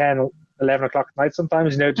leave at 10, 11 o'clock at night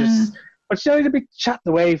sometimes. But you'd be chatting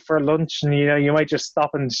away for lunch, and you might just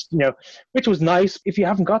stop and which was nice. If you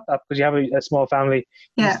haven't got that because you have a small family,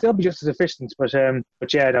 you'd still be just as efficient. But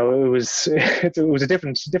yeah, no, it was a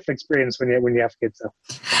different experience when you have kids. So.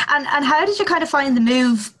 And how did you kind of find the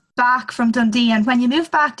move back from Dundee? And when you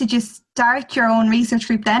moved back, did you start your own research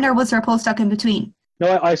group then, or was there a postdoc in between?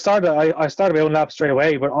 No, I started my own lab straight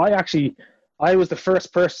away, but I was the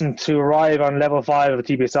first person to arrive on level 5 of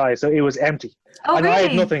the TBSI, so it was empty. Oh, and really? I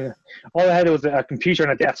had nothing. All I had was a computer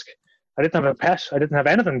and a desk. I didn't have a pet. I didn't have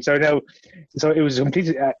anything. So it was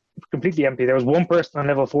completely empty. There was one person on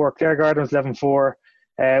level 4. Claire Garden was level 4.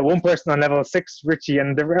 One person on level 6, Richie,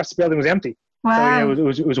 and the rest of the building was empty. Wow.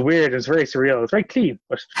 So it was weird. It was very surreal. It was very clean,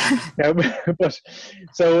 but but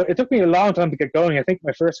so it took me a long time to get going. I think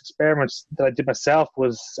my first experiment that I did myself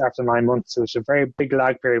was after 9 months. It was a very big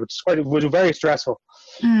lag period, which was very stressful.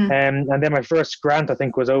 And then my first grant, I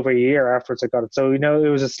think, was over a year afterwards I got it. So it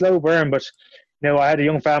was a slow burn, but I had a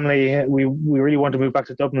young family. We really wanted to move back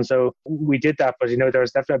to Dublin, so we did that. But there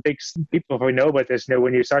was definitely a big, people probably know about this.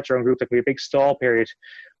 When you start your own group, there can be a big stall period.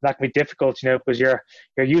 That can be difficult, because you're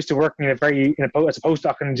used to working as a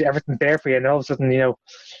postdoc and everything's there for you, and all of a sudden,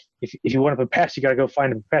 if you want to put pets, you got to go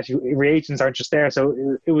find a pet. Reagents aren't just there,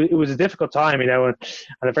 so it was a difficult time, and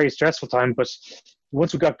a very stressful time. But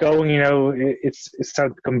once we got going, it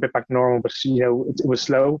started to become a bit back to normal. But it was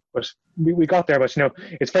slow, but we got there. But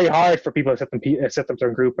it's very hard for people to set them to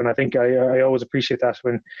a group, and I think I always appreciate that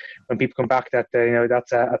when people come back. That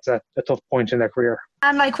that's a tough point in their career.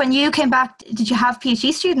 And when you came back, did you have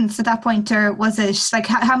PhD students at that point, or was it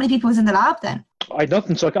how many people was in the lab then? I had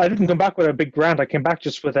nothing, so I didn't come back with a big grant. I came back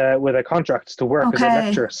just with a contract to work as a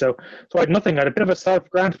lecturer. So I had nothing. I had a bit of a startup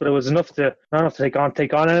grant, but it was enough not enough to take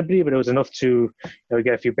on anybody, but it was enough to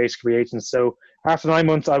get a few basic reagents. So after 9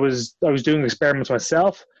 months, I was doing experiments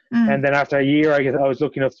myself, and then after a year, I was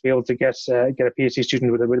lucky enough to be able to get a PhD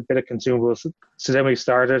student with a bit of consumables. So then we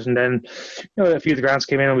started, and then a few of the grants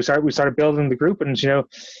came in, and we started building the group. And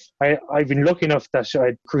I've been lucky enough that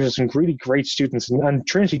I recruited some really great students, and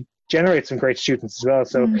Trinity generate some great students as well.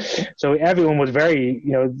 So everyone was very,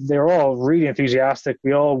 they were all really enthusiastic.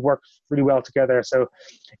 We all worked really well together. So it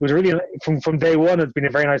was really, from day one, it's been a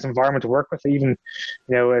very nice environment to work with. Even,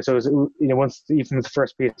 so it was, once even with the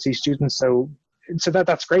first PhD students. So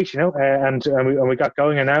that's great, and we got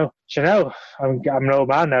going, and now, I'm an old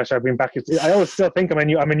man now, so I've been back. I always still think I'm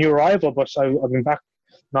a new arrival, but I've been back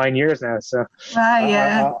 9 years now, so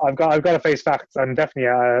I've got to face facts. I'm definitely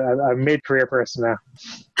a mid-career person now.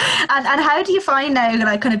 And how do you find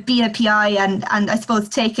now, kind of being a PI and I suppose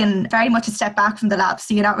taking very much a step back from the lab,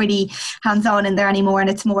 so you're not really hands-on in there anymore, and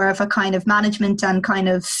it's more of a kind of management and kind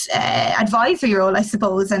of advisory role, I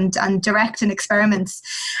suppose, and directing experiments.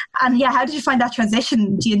 And how did you find that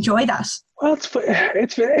transition? Do you enjoy that? Well,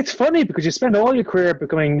 it's funny because you spend all your career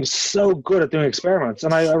becoming so good at doing experiments,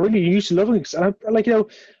 and I really used to loving it.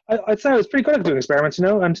 I'd say I was pretty good at doing experiments, and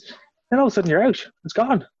then all of a sudden you're out, it's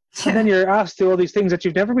gone, and then you're asked to do all these things that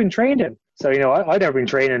you've never been trained in. So I'd never been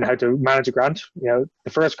trained in how to manage a grant. The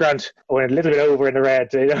first grant I went a little bit over in the red.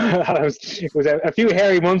 It was a few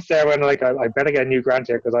hairy months there when I better get a new grant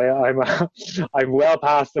here because I'm well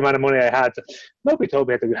past the amount of money I had. Nobody told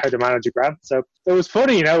me how to manage a grant, so it was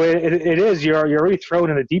funny. It is you're really thrown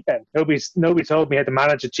in the deep end. Nobody told me how to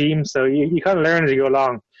manage a team, so you kind of learn as you go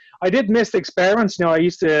along. I did miss the experiments. I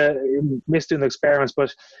used to miss doing the experiments,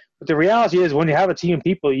 but the reality is when you have a team of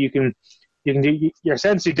people, you're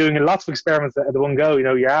essentially doing lots of experiments at the one go.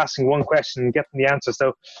 You're asking one question and getting the answer.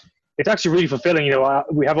 So it's actually really fulfilling.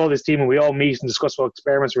 We have all this team and we all meet and discuss what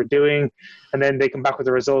experiments we're doing, and then they come back with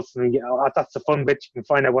the results. And that's the fun bit. You can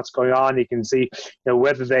find out what's going on. You can see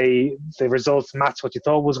whether the results match what you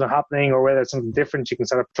thought was going to happen, or whether it's something different. You can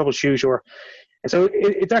sort of troubleshoot. So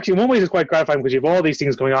it's actually, in one way, it's quite gratifying because you have all these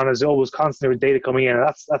things going on. There's always constantly data coming in, and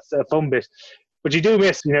that's a fun bit. But you do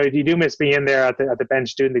miss being in there at the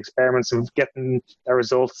bench doing the experiments and getting the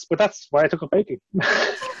results. But that's why I took up baking.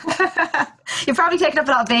 You've probably taken up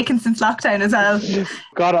a lot of bacon since lockdown as well.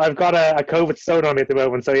 I've got a COVID stone on me at the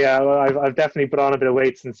moment, so yeah, I've definitely put on a bit of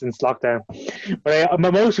weight since lockdown. But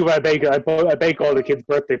mostly when I bake all the kids'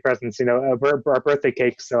 birthday presents, our birthday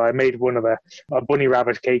cakes. So I made one of a bunny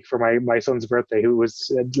rabbit cake for my son's birthday, who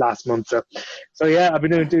was last month. So yeah, I've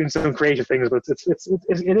been doing some creative things, but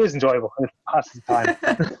it is enjoyable. It passes the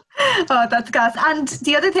time. Oh, that's gas. And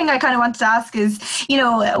the other thing I kind of wanted to ask is,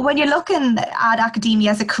 when you're looking at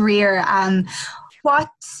academia as a career, what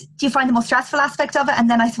do you find the most stressful aspect of it? And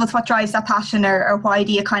then I suppose what drives that passion, or why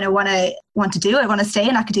do you kind of want to do it, want to stay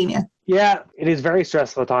in academia? Yeah, it is very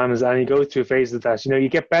stressful at times, and you go through phases of that. You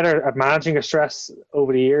get better at managing your stress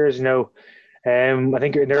over the years. I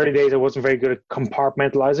think in the early days I wasn't very good at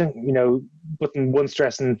compartmentalizing, putting one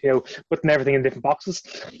stress and, putting everything in different boxes.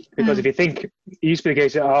 Because if you think, it used to be the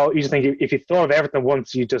case, you just think if you thought of everything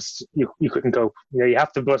once, you couldn't cope. You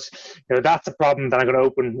have to, but, that's a problem that I'm going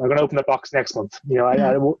to open the box next month. I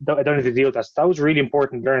don't need to deal with that. So that was really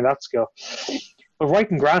important learning that skill. But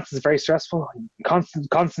writing grants is very stressful.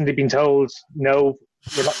 Constantly being told, no,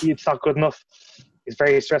 it's not good enough. It's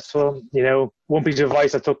very stressful. One piece of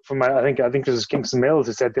advice I took from I think it was Kingston Mills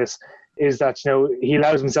who said this, is that he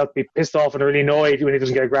allows himself to be pissed off and really annoyed when he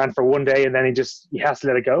doesn't get a grant for one day, and then he has to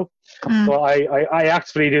let it go. Well, I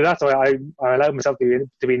actively do that. So I allow myself to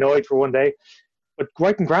be annoyed for one day. But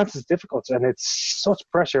writing grants is difficult, and it's such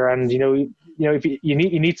pressure. And if you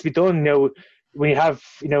need to be done. When you have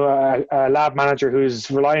a lab manager who's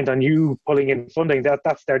reliant on you pulling in funding,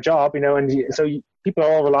 that's their job. People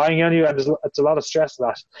are all relying on you, and it's a lot of stress for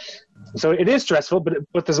that. So it is stressful,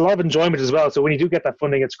 but there's a lot of enjoyment as well. So when you do get that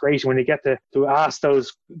funding, it's great. When you get to ask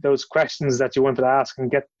those questions that you wanted to ask and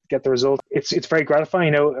get the result, it's very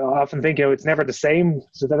gratifying. I often think it's never the same.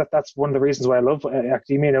 So that's one of the reasons why I love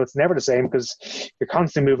academia. It's never the same because you're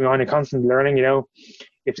constantly moving on, you're constantly learning.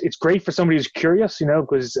 It's great for somebody who's curious,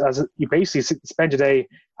 because as you basically spend your day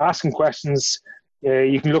asking questions.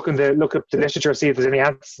 You can look up the literature, see if there's any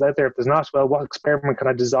answers out there. If there's not, well, what experiment can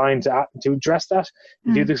I design to address that?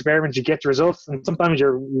 You do the experiment, you get the results, and sometimes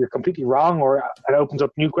you're completely wrong, or it opens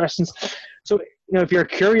up new questions. So if you're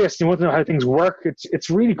curious, you want to know how things work.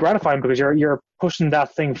 It's really gratifying because you're pushing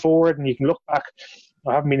that thing forward, and you can look back.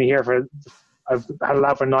 I haven't been here I've had a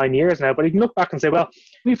lab for 9 years now, but you can look back and say, well,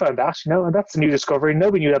 we found that, and that's a new discovery.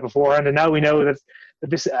 Nobody knew that beforehand, and now we know that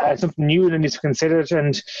this is something new that needs to be considered.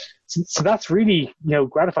 And so that's really,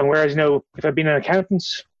 gratifying. Whereas, if I'd been an accountant,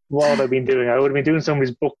 what would I been doing? I would have been doing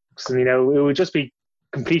somebody's books, and, it would just be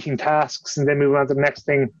completing tasks and then moving on to the next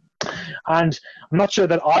thing. And I'm not sure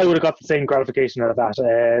that I would have got the same gratification out of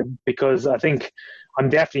that, because I think I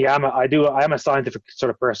am a scientific sort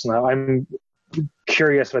of person. I'm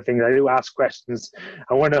curious about things. I do ask questions.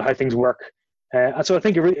 I want to know how things work. And so I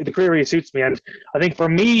think the career really suits me. And I think for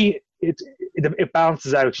me, it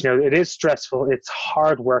balances out. It is stressful. It's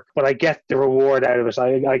hard work, but I get the reward out of it.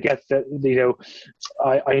 I get that.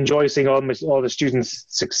 I enjoy seeing all the students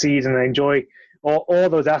succeed, and I enjoy all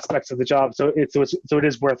those aspects of the job. So it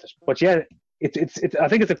is worth it. But yeah, I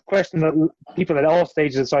think it's a question that people at all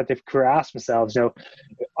stages of scientific career ask themselves.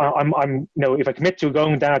 I'm if I commit to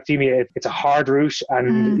going down academia, it's a hard route,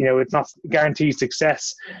 and it's not guaranteed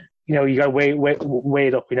success. You got to weigh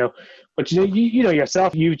it up. But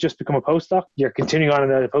yourself, you've just become a postdoc. You're continuing on in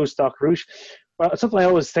the postdoc route. But something I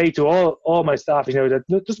always say to all my staff, that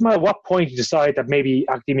it doesn't matter what point you decide that maybe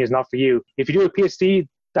academia is not for you. If you do a PhD,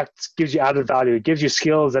 that gives you added value. It gives you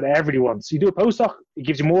skills that everybody wants. You do a postdoc, it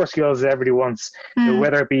gives you more skills that everybody wants,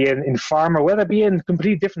 whether it be in pharma, whether it be in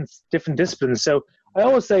completely different disciplines. So I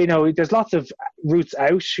always say, there's lots of routes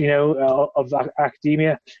out, of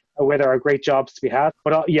academia, where there are great jobs to be had.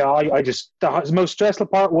 But I just, the most stressful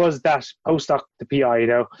part was that postdoc to PI.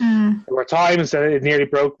 There were times that it nearly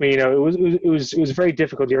broke me. It was very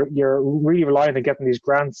difficult. You're really reliant on getting these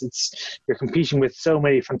grants. You're competing with so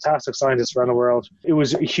many fantastic scientists around the world. It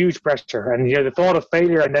was a huge pressure, and the thought of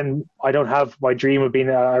failure, and then I don't have my dream of being.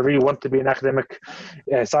 I really want to be an academic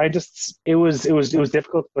scientist. It was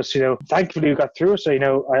difficult, but thankfully we got through it. So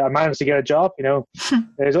I managed to get a job.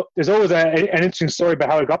 There's always an interesting story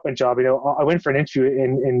about how I got my job. I went for an interview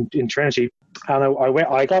in Trinity, and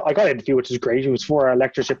I got an interview, which was great. It was for a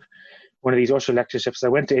lectureship, one of these Usher lectureships. I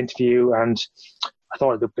went to interview, and I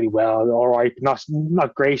thought I did pretty well, all right, not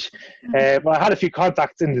great. But I had a few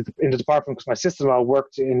contacts in the department because my sister-in-law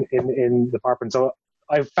worked in the department. So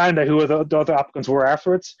I found out who the other applicants were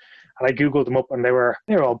afterwards, and I googled them up, and they were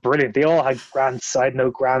all brilliant. They all had grants. I had no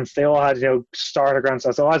grants. They all had starter grants.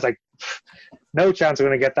 So I was like, no chance I'm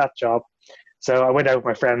going to get that job. So I went out with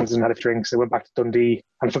my friends and had a few drinks. I went back to Dundee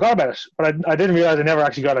and forgot about it. But I didn't realize I never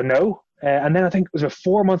actually got a no. And then I think it was about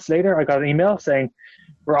 4 months later, I got an email saying,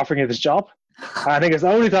 we're offering you this job. I think it's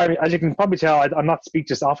the only time, as you can probably tell, I'm not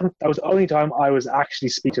speechless often. That was the only time I was actually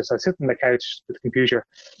speechless. I was sitting on the couch with the computer.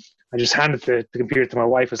 I just handed the computer to my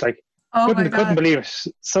wife. I was like, couldn't believe it.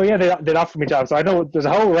 So yeah, they'd offered me jobs. So I know there's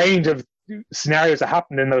a whole range of scenarios that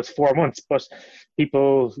happened in those 4 months, but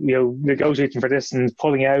people, negotiating for this and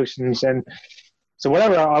pulling out and so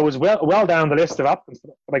whatever. I was well down the list of applicants,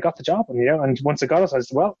 but I got the job, and once I got it, I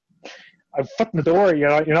said, well, I'm foot in the door.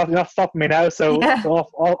 You're not stopping me now. So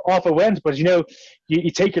off it went. But you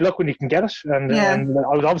take your luck when you can get it, and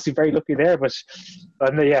I was obviously very lucky there. But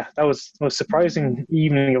that was the most surprising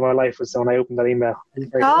evening of my life was when I opened that email.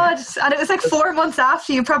 God, and it was like 4 months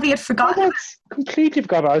after. You probably had forgotten. Completely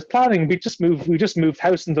forgot. I was planning. We just moved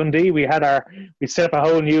house in Dundee. We set up a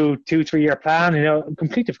whole new 2-3 year plan.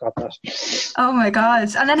 Completely forgot that. Oh my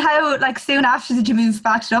God! And then how soon after did you move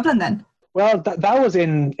back to Dublin then? Well, that was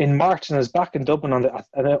in March, and I was back in Dublin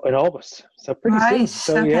in August, so pretty soon.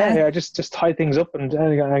 So okay. I just tied things up and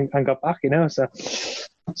got back,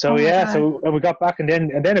 So we got back, and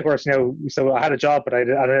then of course, so I had a job, but I had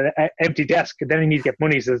an empty desk, and then I need to get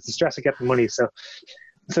money, so it's the stress of getting money. So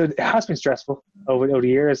it has been stressful over the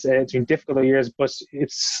years. It's been difficult over years, but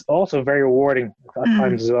it's also very rewarding at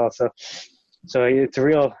times as well. So it's a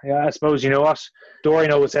real, I suppose,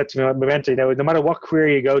 Dorian always said to me, my mentor, no matter what career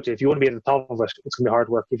you go to, if you want to be at the top of it, it's going to be hard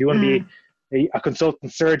work. If you want to be a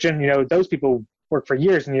consultant surgeon, those people work for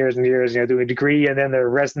years and years and years, doing a degree and then their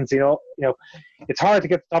residency, it's hard to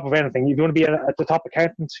get to the top of anything. If you want to be at the top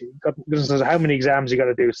accountant, there's how many exams you got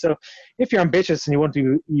to do. So if you're ambitious and you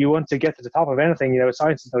want to get to the top of anything,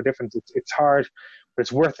 science is no different. It's hard, but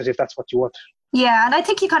it's worth it if that's what you want. Yeah, and I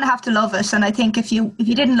think you kind of have to love it. And I think if you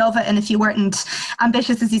didn't love it and if you weren't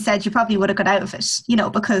ambitious, as you said, you probably would have got out of it,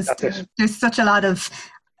 because there's such a lot of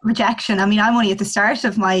rejection. I mean, I'm only at the start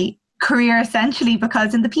of my career essentially,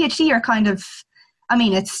 because in the PhD you're kind of,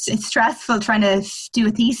 it's stressful trying to do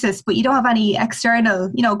a thesis, but you don't have any external,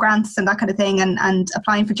 grants and that kind of thing and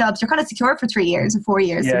applying for jobs. You're kind of secure for 3 years or 4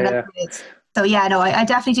 years. Yeah. So I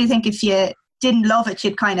definitely do think if you didn't love it,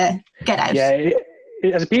 you'd kind of get out. Yeah.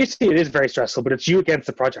 As a PhD, it is very stressful, but it's you against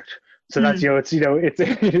the project. So that's it's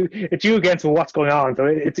you against what's going on. So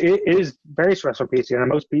it is very stressful PhD, and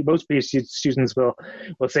most PhD students will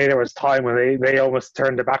say there was time when they almost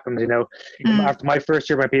turned their back on it. After my first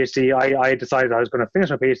year of my PhD, I decided I was going to finish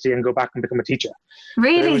my PhD and go back and become a teacher.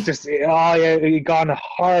 Really? But it was just it gone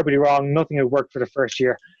horribly wrong. Nothing had worked for the first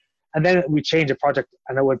year. And then we changed the project,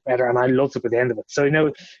 and it went better, and I loved it at the end of it. So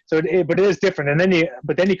but it is different. And then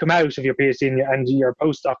you come out of your PhD and you're a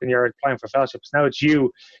postdoc and you're applying for fellowships. Now it's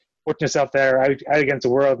you putting yourself there out against the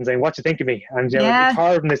world and saying, "What you think of me?" And it's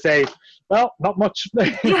hard when they say, "Well, not much."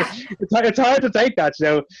 It's hard to take that,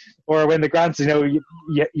 Or when the grants,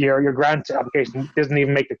 your grant application doesn't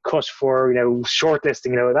even make the cut for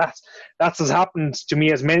shortlisting. That's has happened to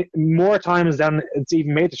me more times than it's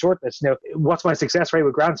even made the shortlist. What's my success rate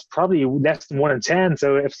with grants? Probably less than 1 in 10.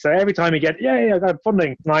 So every time you get, I got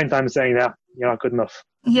funding, 9 times saying that you're not good enough.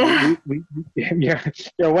 Yeah,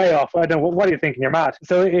 you're way off. I don't know. What are you thinking? You're mad.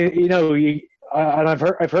 So and I've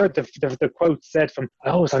heard the quote said from,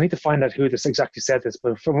 I need to find out who this exactly said this,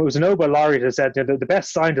 but it was a Nobel laureate that said the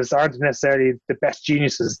best scientists aren't necessarily the best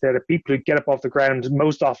geniuses. They're the people who get up off the ground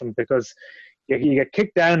most often, because you get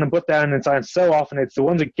kicked down and put down in science so often. It's the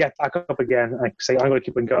ones that get back up again and say, I'm going to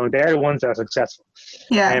keep on going. They're the ones that are successful.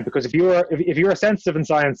 Yeah. Because if you were sensitive in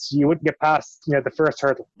science, you wouldn't get past the first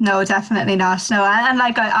hurdle. No, definitely not. No, and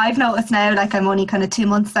I've noticed now, I'm only kind of 2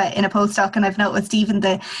 months in a postdoc, and I've noticed even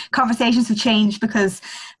the conversations have changed, because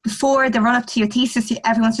before the run up to your thesis,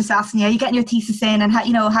 everyone's just asking, are you getting your thesis in, and how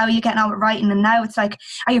are you getting on with writing? And now it's like,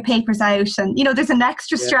 are your papers out? And there's an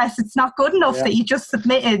extra stress. It's not good enough that you just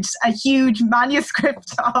submitted a huge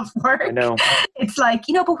manuscript of work. I know. It's like,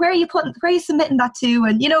 but where are you submitting that to?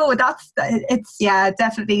 And it's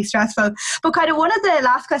definitely stressful. But kind of one of the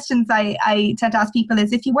last questions I tend to ask people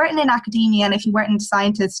is, if you weren't in academia and if you weren't a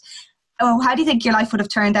scientist, how do you think your life would have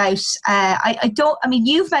turned out?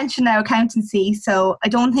 You've mentioned now accountancy, so I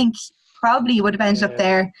don't think probably you would have ended up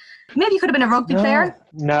there. Maybe you could have been a rugby player.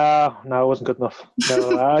 No, it wasn't good enough.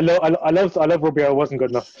 No, I love rugby. I wasn't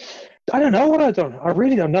good enough. I don't know what I've done. I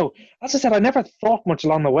really don't know. As I said, I never thought much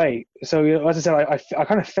along the way. So as I said, I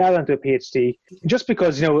kind of fell into a PhD just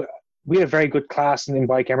because we had a very good class in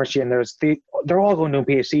biochemistry, and they're all going to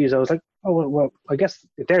PhDs. I was like, well, I guess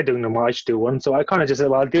if they're doing them, I should do one. So I kind of just said,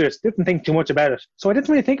 well, I'll do this. Didn't think too much about it. So I didn't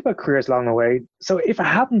really think about careers along the way. So if I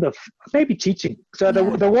hadn't have, maybe teaching. So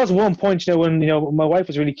there was one point, when my wife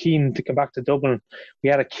was really keen to come back to Dublin. We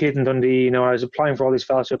had a kid in Dundee. I was applying for all these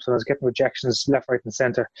fellowships, and I was getting rejections left, right, and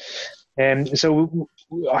centre. So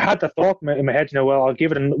I had the thought in my head, well, I'll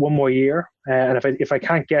give it one more year, and if I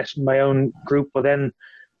can't get my own group, well then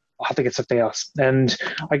I'll have to get something else. And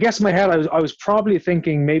I guess in my head, I was probably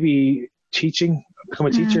thinking maybe teaching, become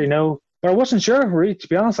a teacher, but I wasn't sure, really, to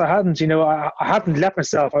be honest. I hadn't, I hadn't let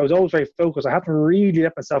myself. I was always very focused. I hadn't really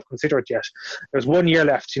let myself consider it yet. There was 1 year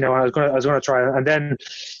left, and I was going to try. And then,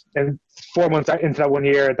 4 months into that 1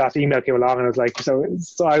 year, that email came along, and I was like, so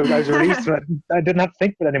I was released. And I didn't have to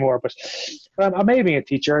think of it anymore. But I may be a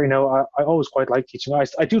teacher. I always quite like teaching.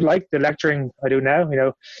 I do like the lecturing I do now.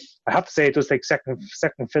 I have to say it does take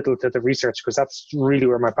second fiddle to the research, because that's really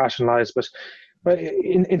where my passion lies. But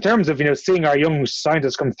in terms of, seeing our young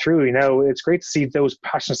scientists come through, it's great to see those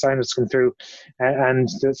passionate scientists come through, and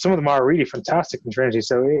some of them are really fantastic in Trinity.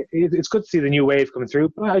 So it's good to see the new wave coming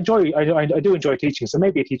through. But I do enjoy teaching, so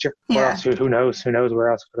maybe a teacher. Yeah. Or else, who knows where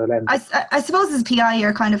else could I end. I suppose as PI,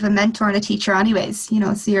 you're kind of a mentor and a teacher anyways,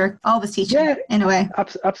 so you're always teaching in a way.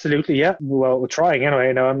 Absolutely, yeah. Well, we're trying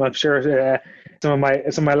anyway. I'm sure some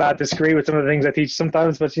of my lads disagree with some of the things I teach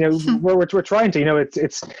sometimes, but we're trying to.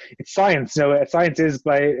 It's science. Science is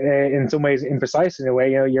in some ways imprecise in a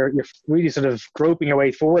way. You're really sort of groping your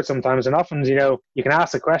way forward sometimes, and often you can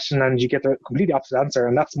ask a question and you get the completely opposite answer,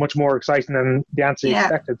 and that's much more exciting than the answer you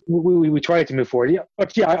expected. We try to move forward.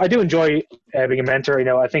 I do enjoy being a mentor.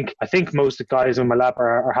 I think most of the guys in my lab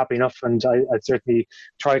are happy enough, and I certainly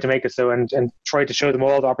try to make it so, and try to show them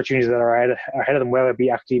all the opportunities that are ahead of them, whether it be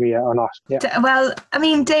academia or not. Yeah. Well, I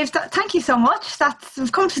mean, Dave, thank you so much.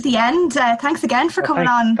 We've come to the end. Thanks again for coming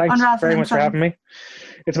on. Thanks very much for having me.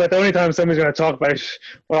 It's about the only time somebody's going to talk about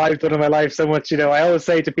what I've done in my life so much. I always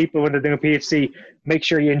say to people when they're doing a PhD, make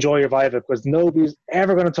sure you enjoy your Viva, because nobody's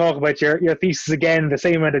ever going to talk about your thesis again in the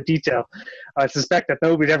same amount of detail. I suspect that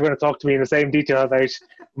nobody's ever going to talk to me in the same detail about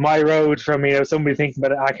my road from somebody thinking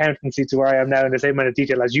about accountancy to where I am now in the same amount of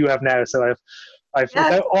detail as you have now. So it's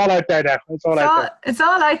all out there now. It's all out there. It's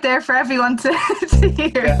all out there for everyone to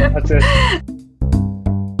hear. Yeah, that's it.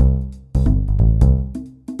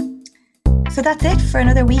 So that's it for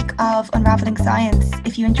another week of Unraveling Science.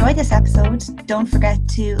 If you enjoyed this episode, don't forget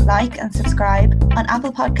to like and subscribe on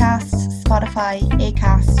Apple Podcasts, Spotify,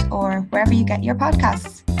 Acast, or wherever you get your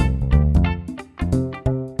podcasts.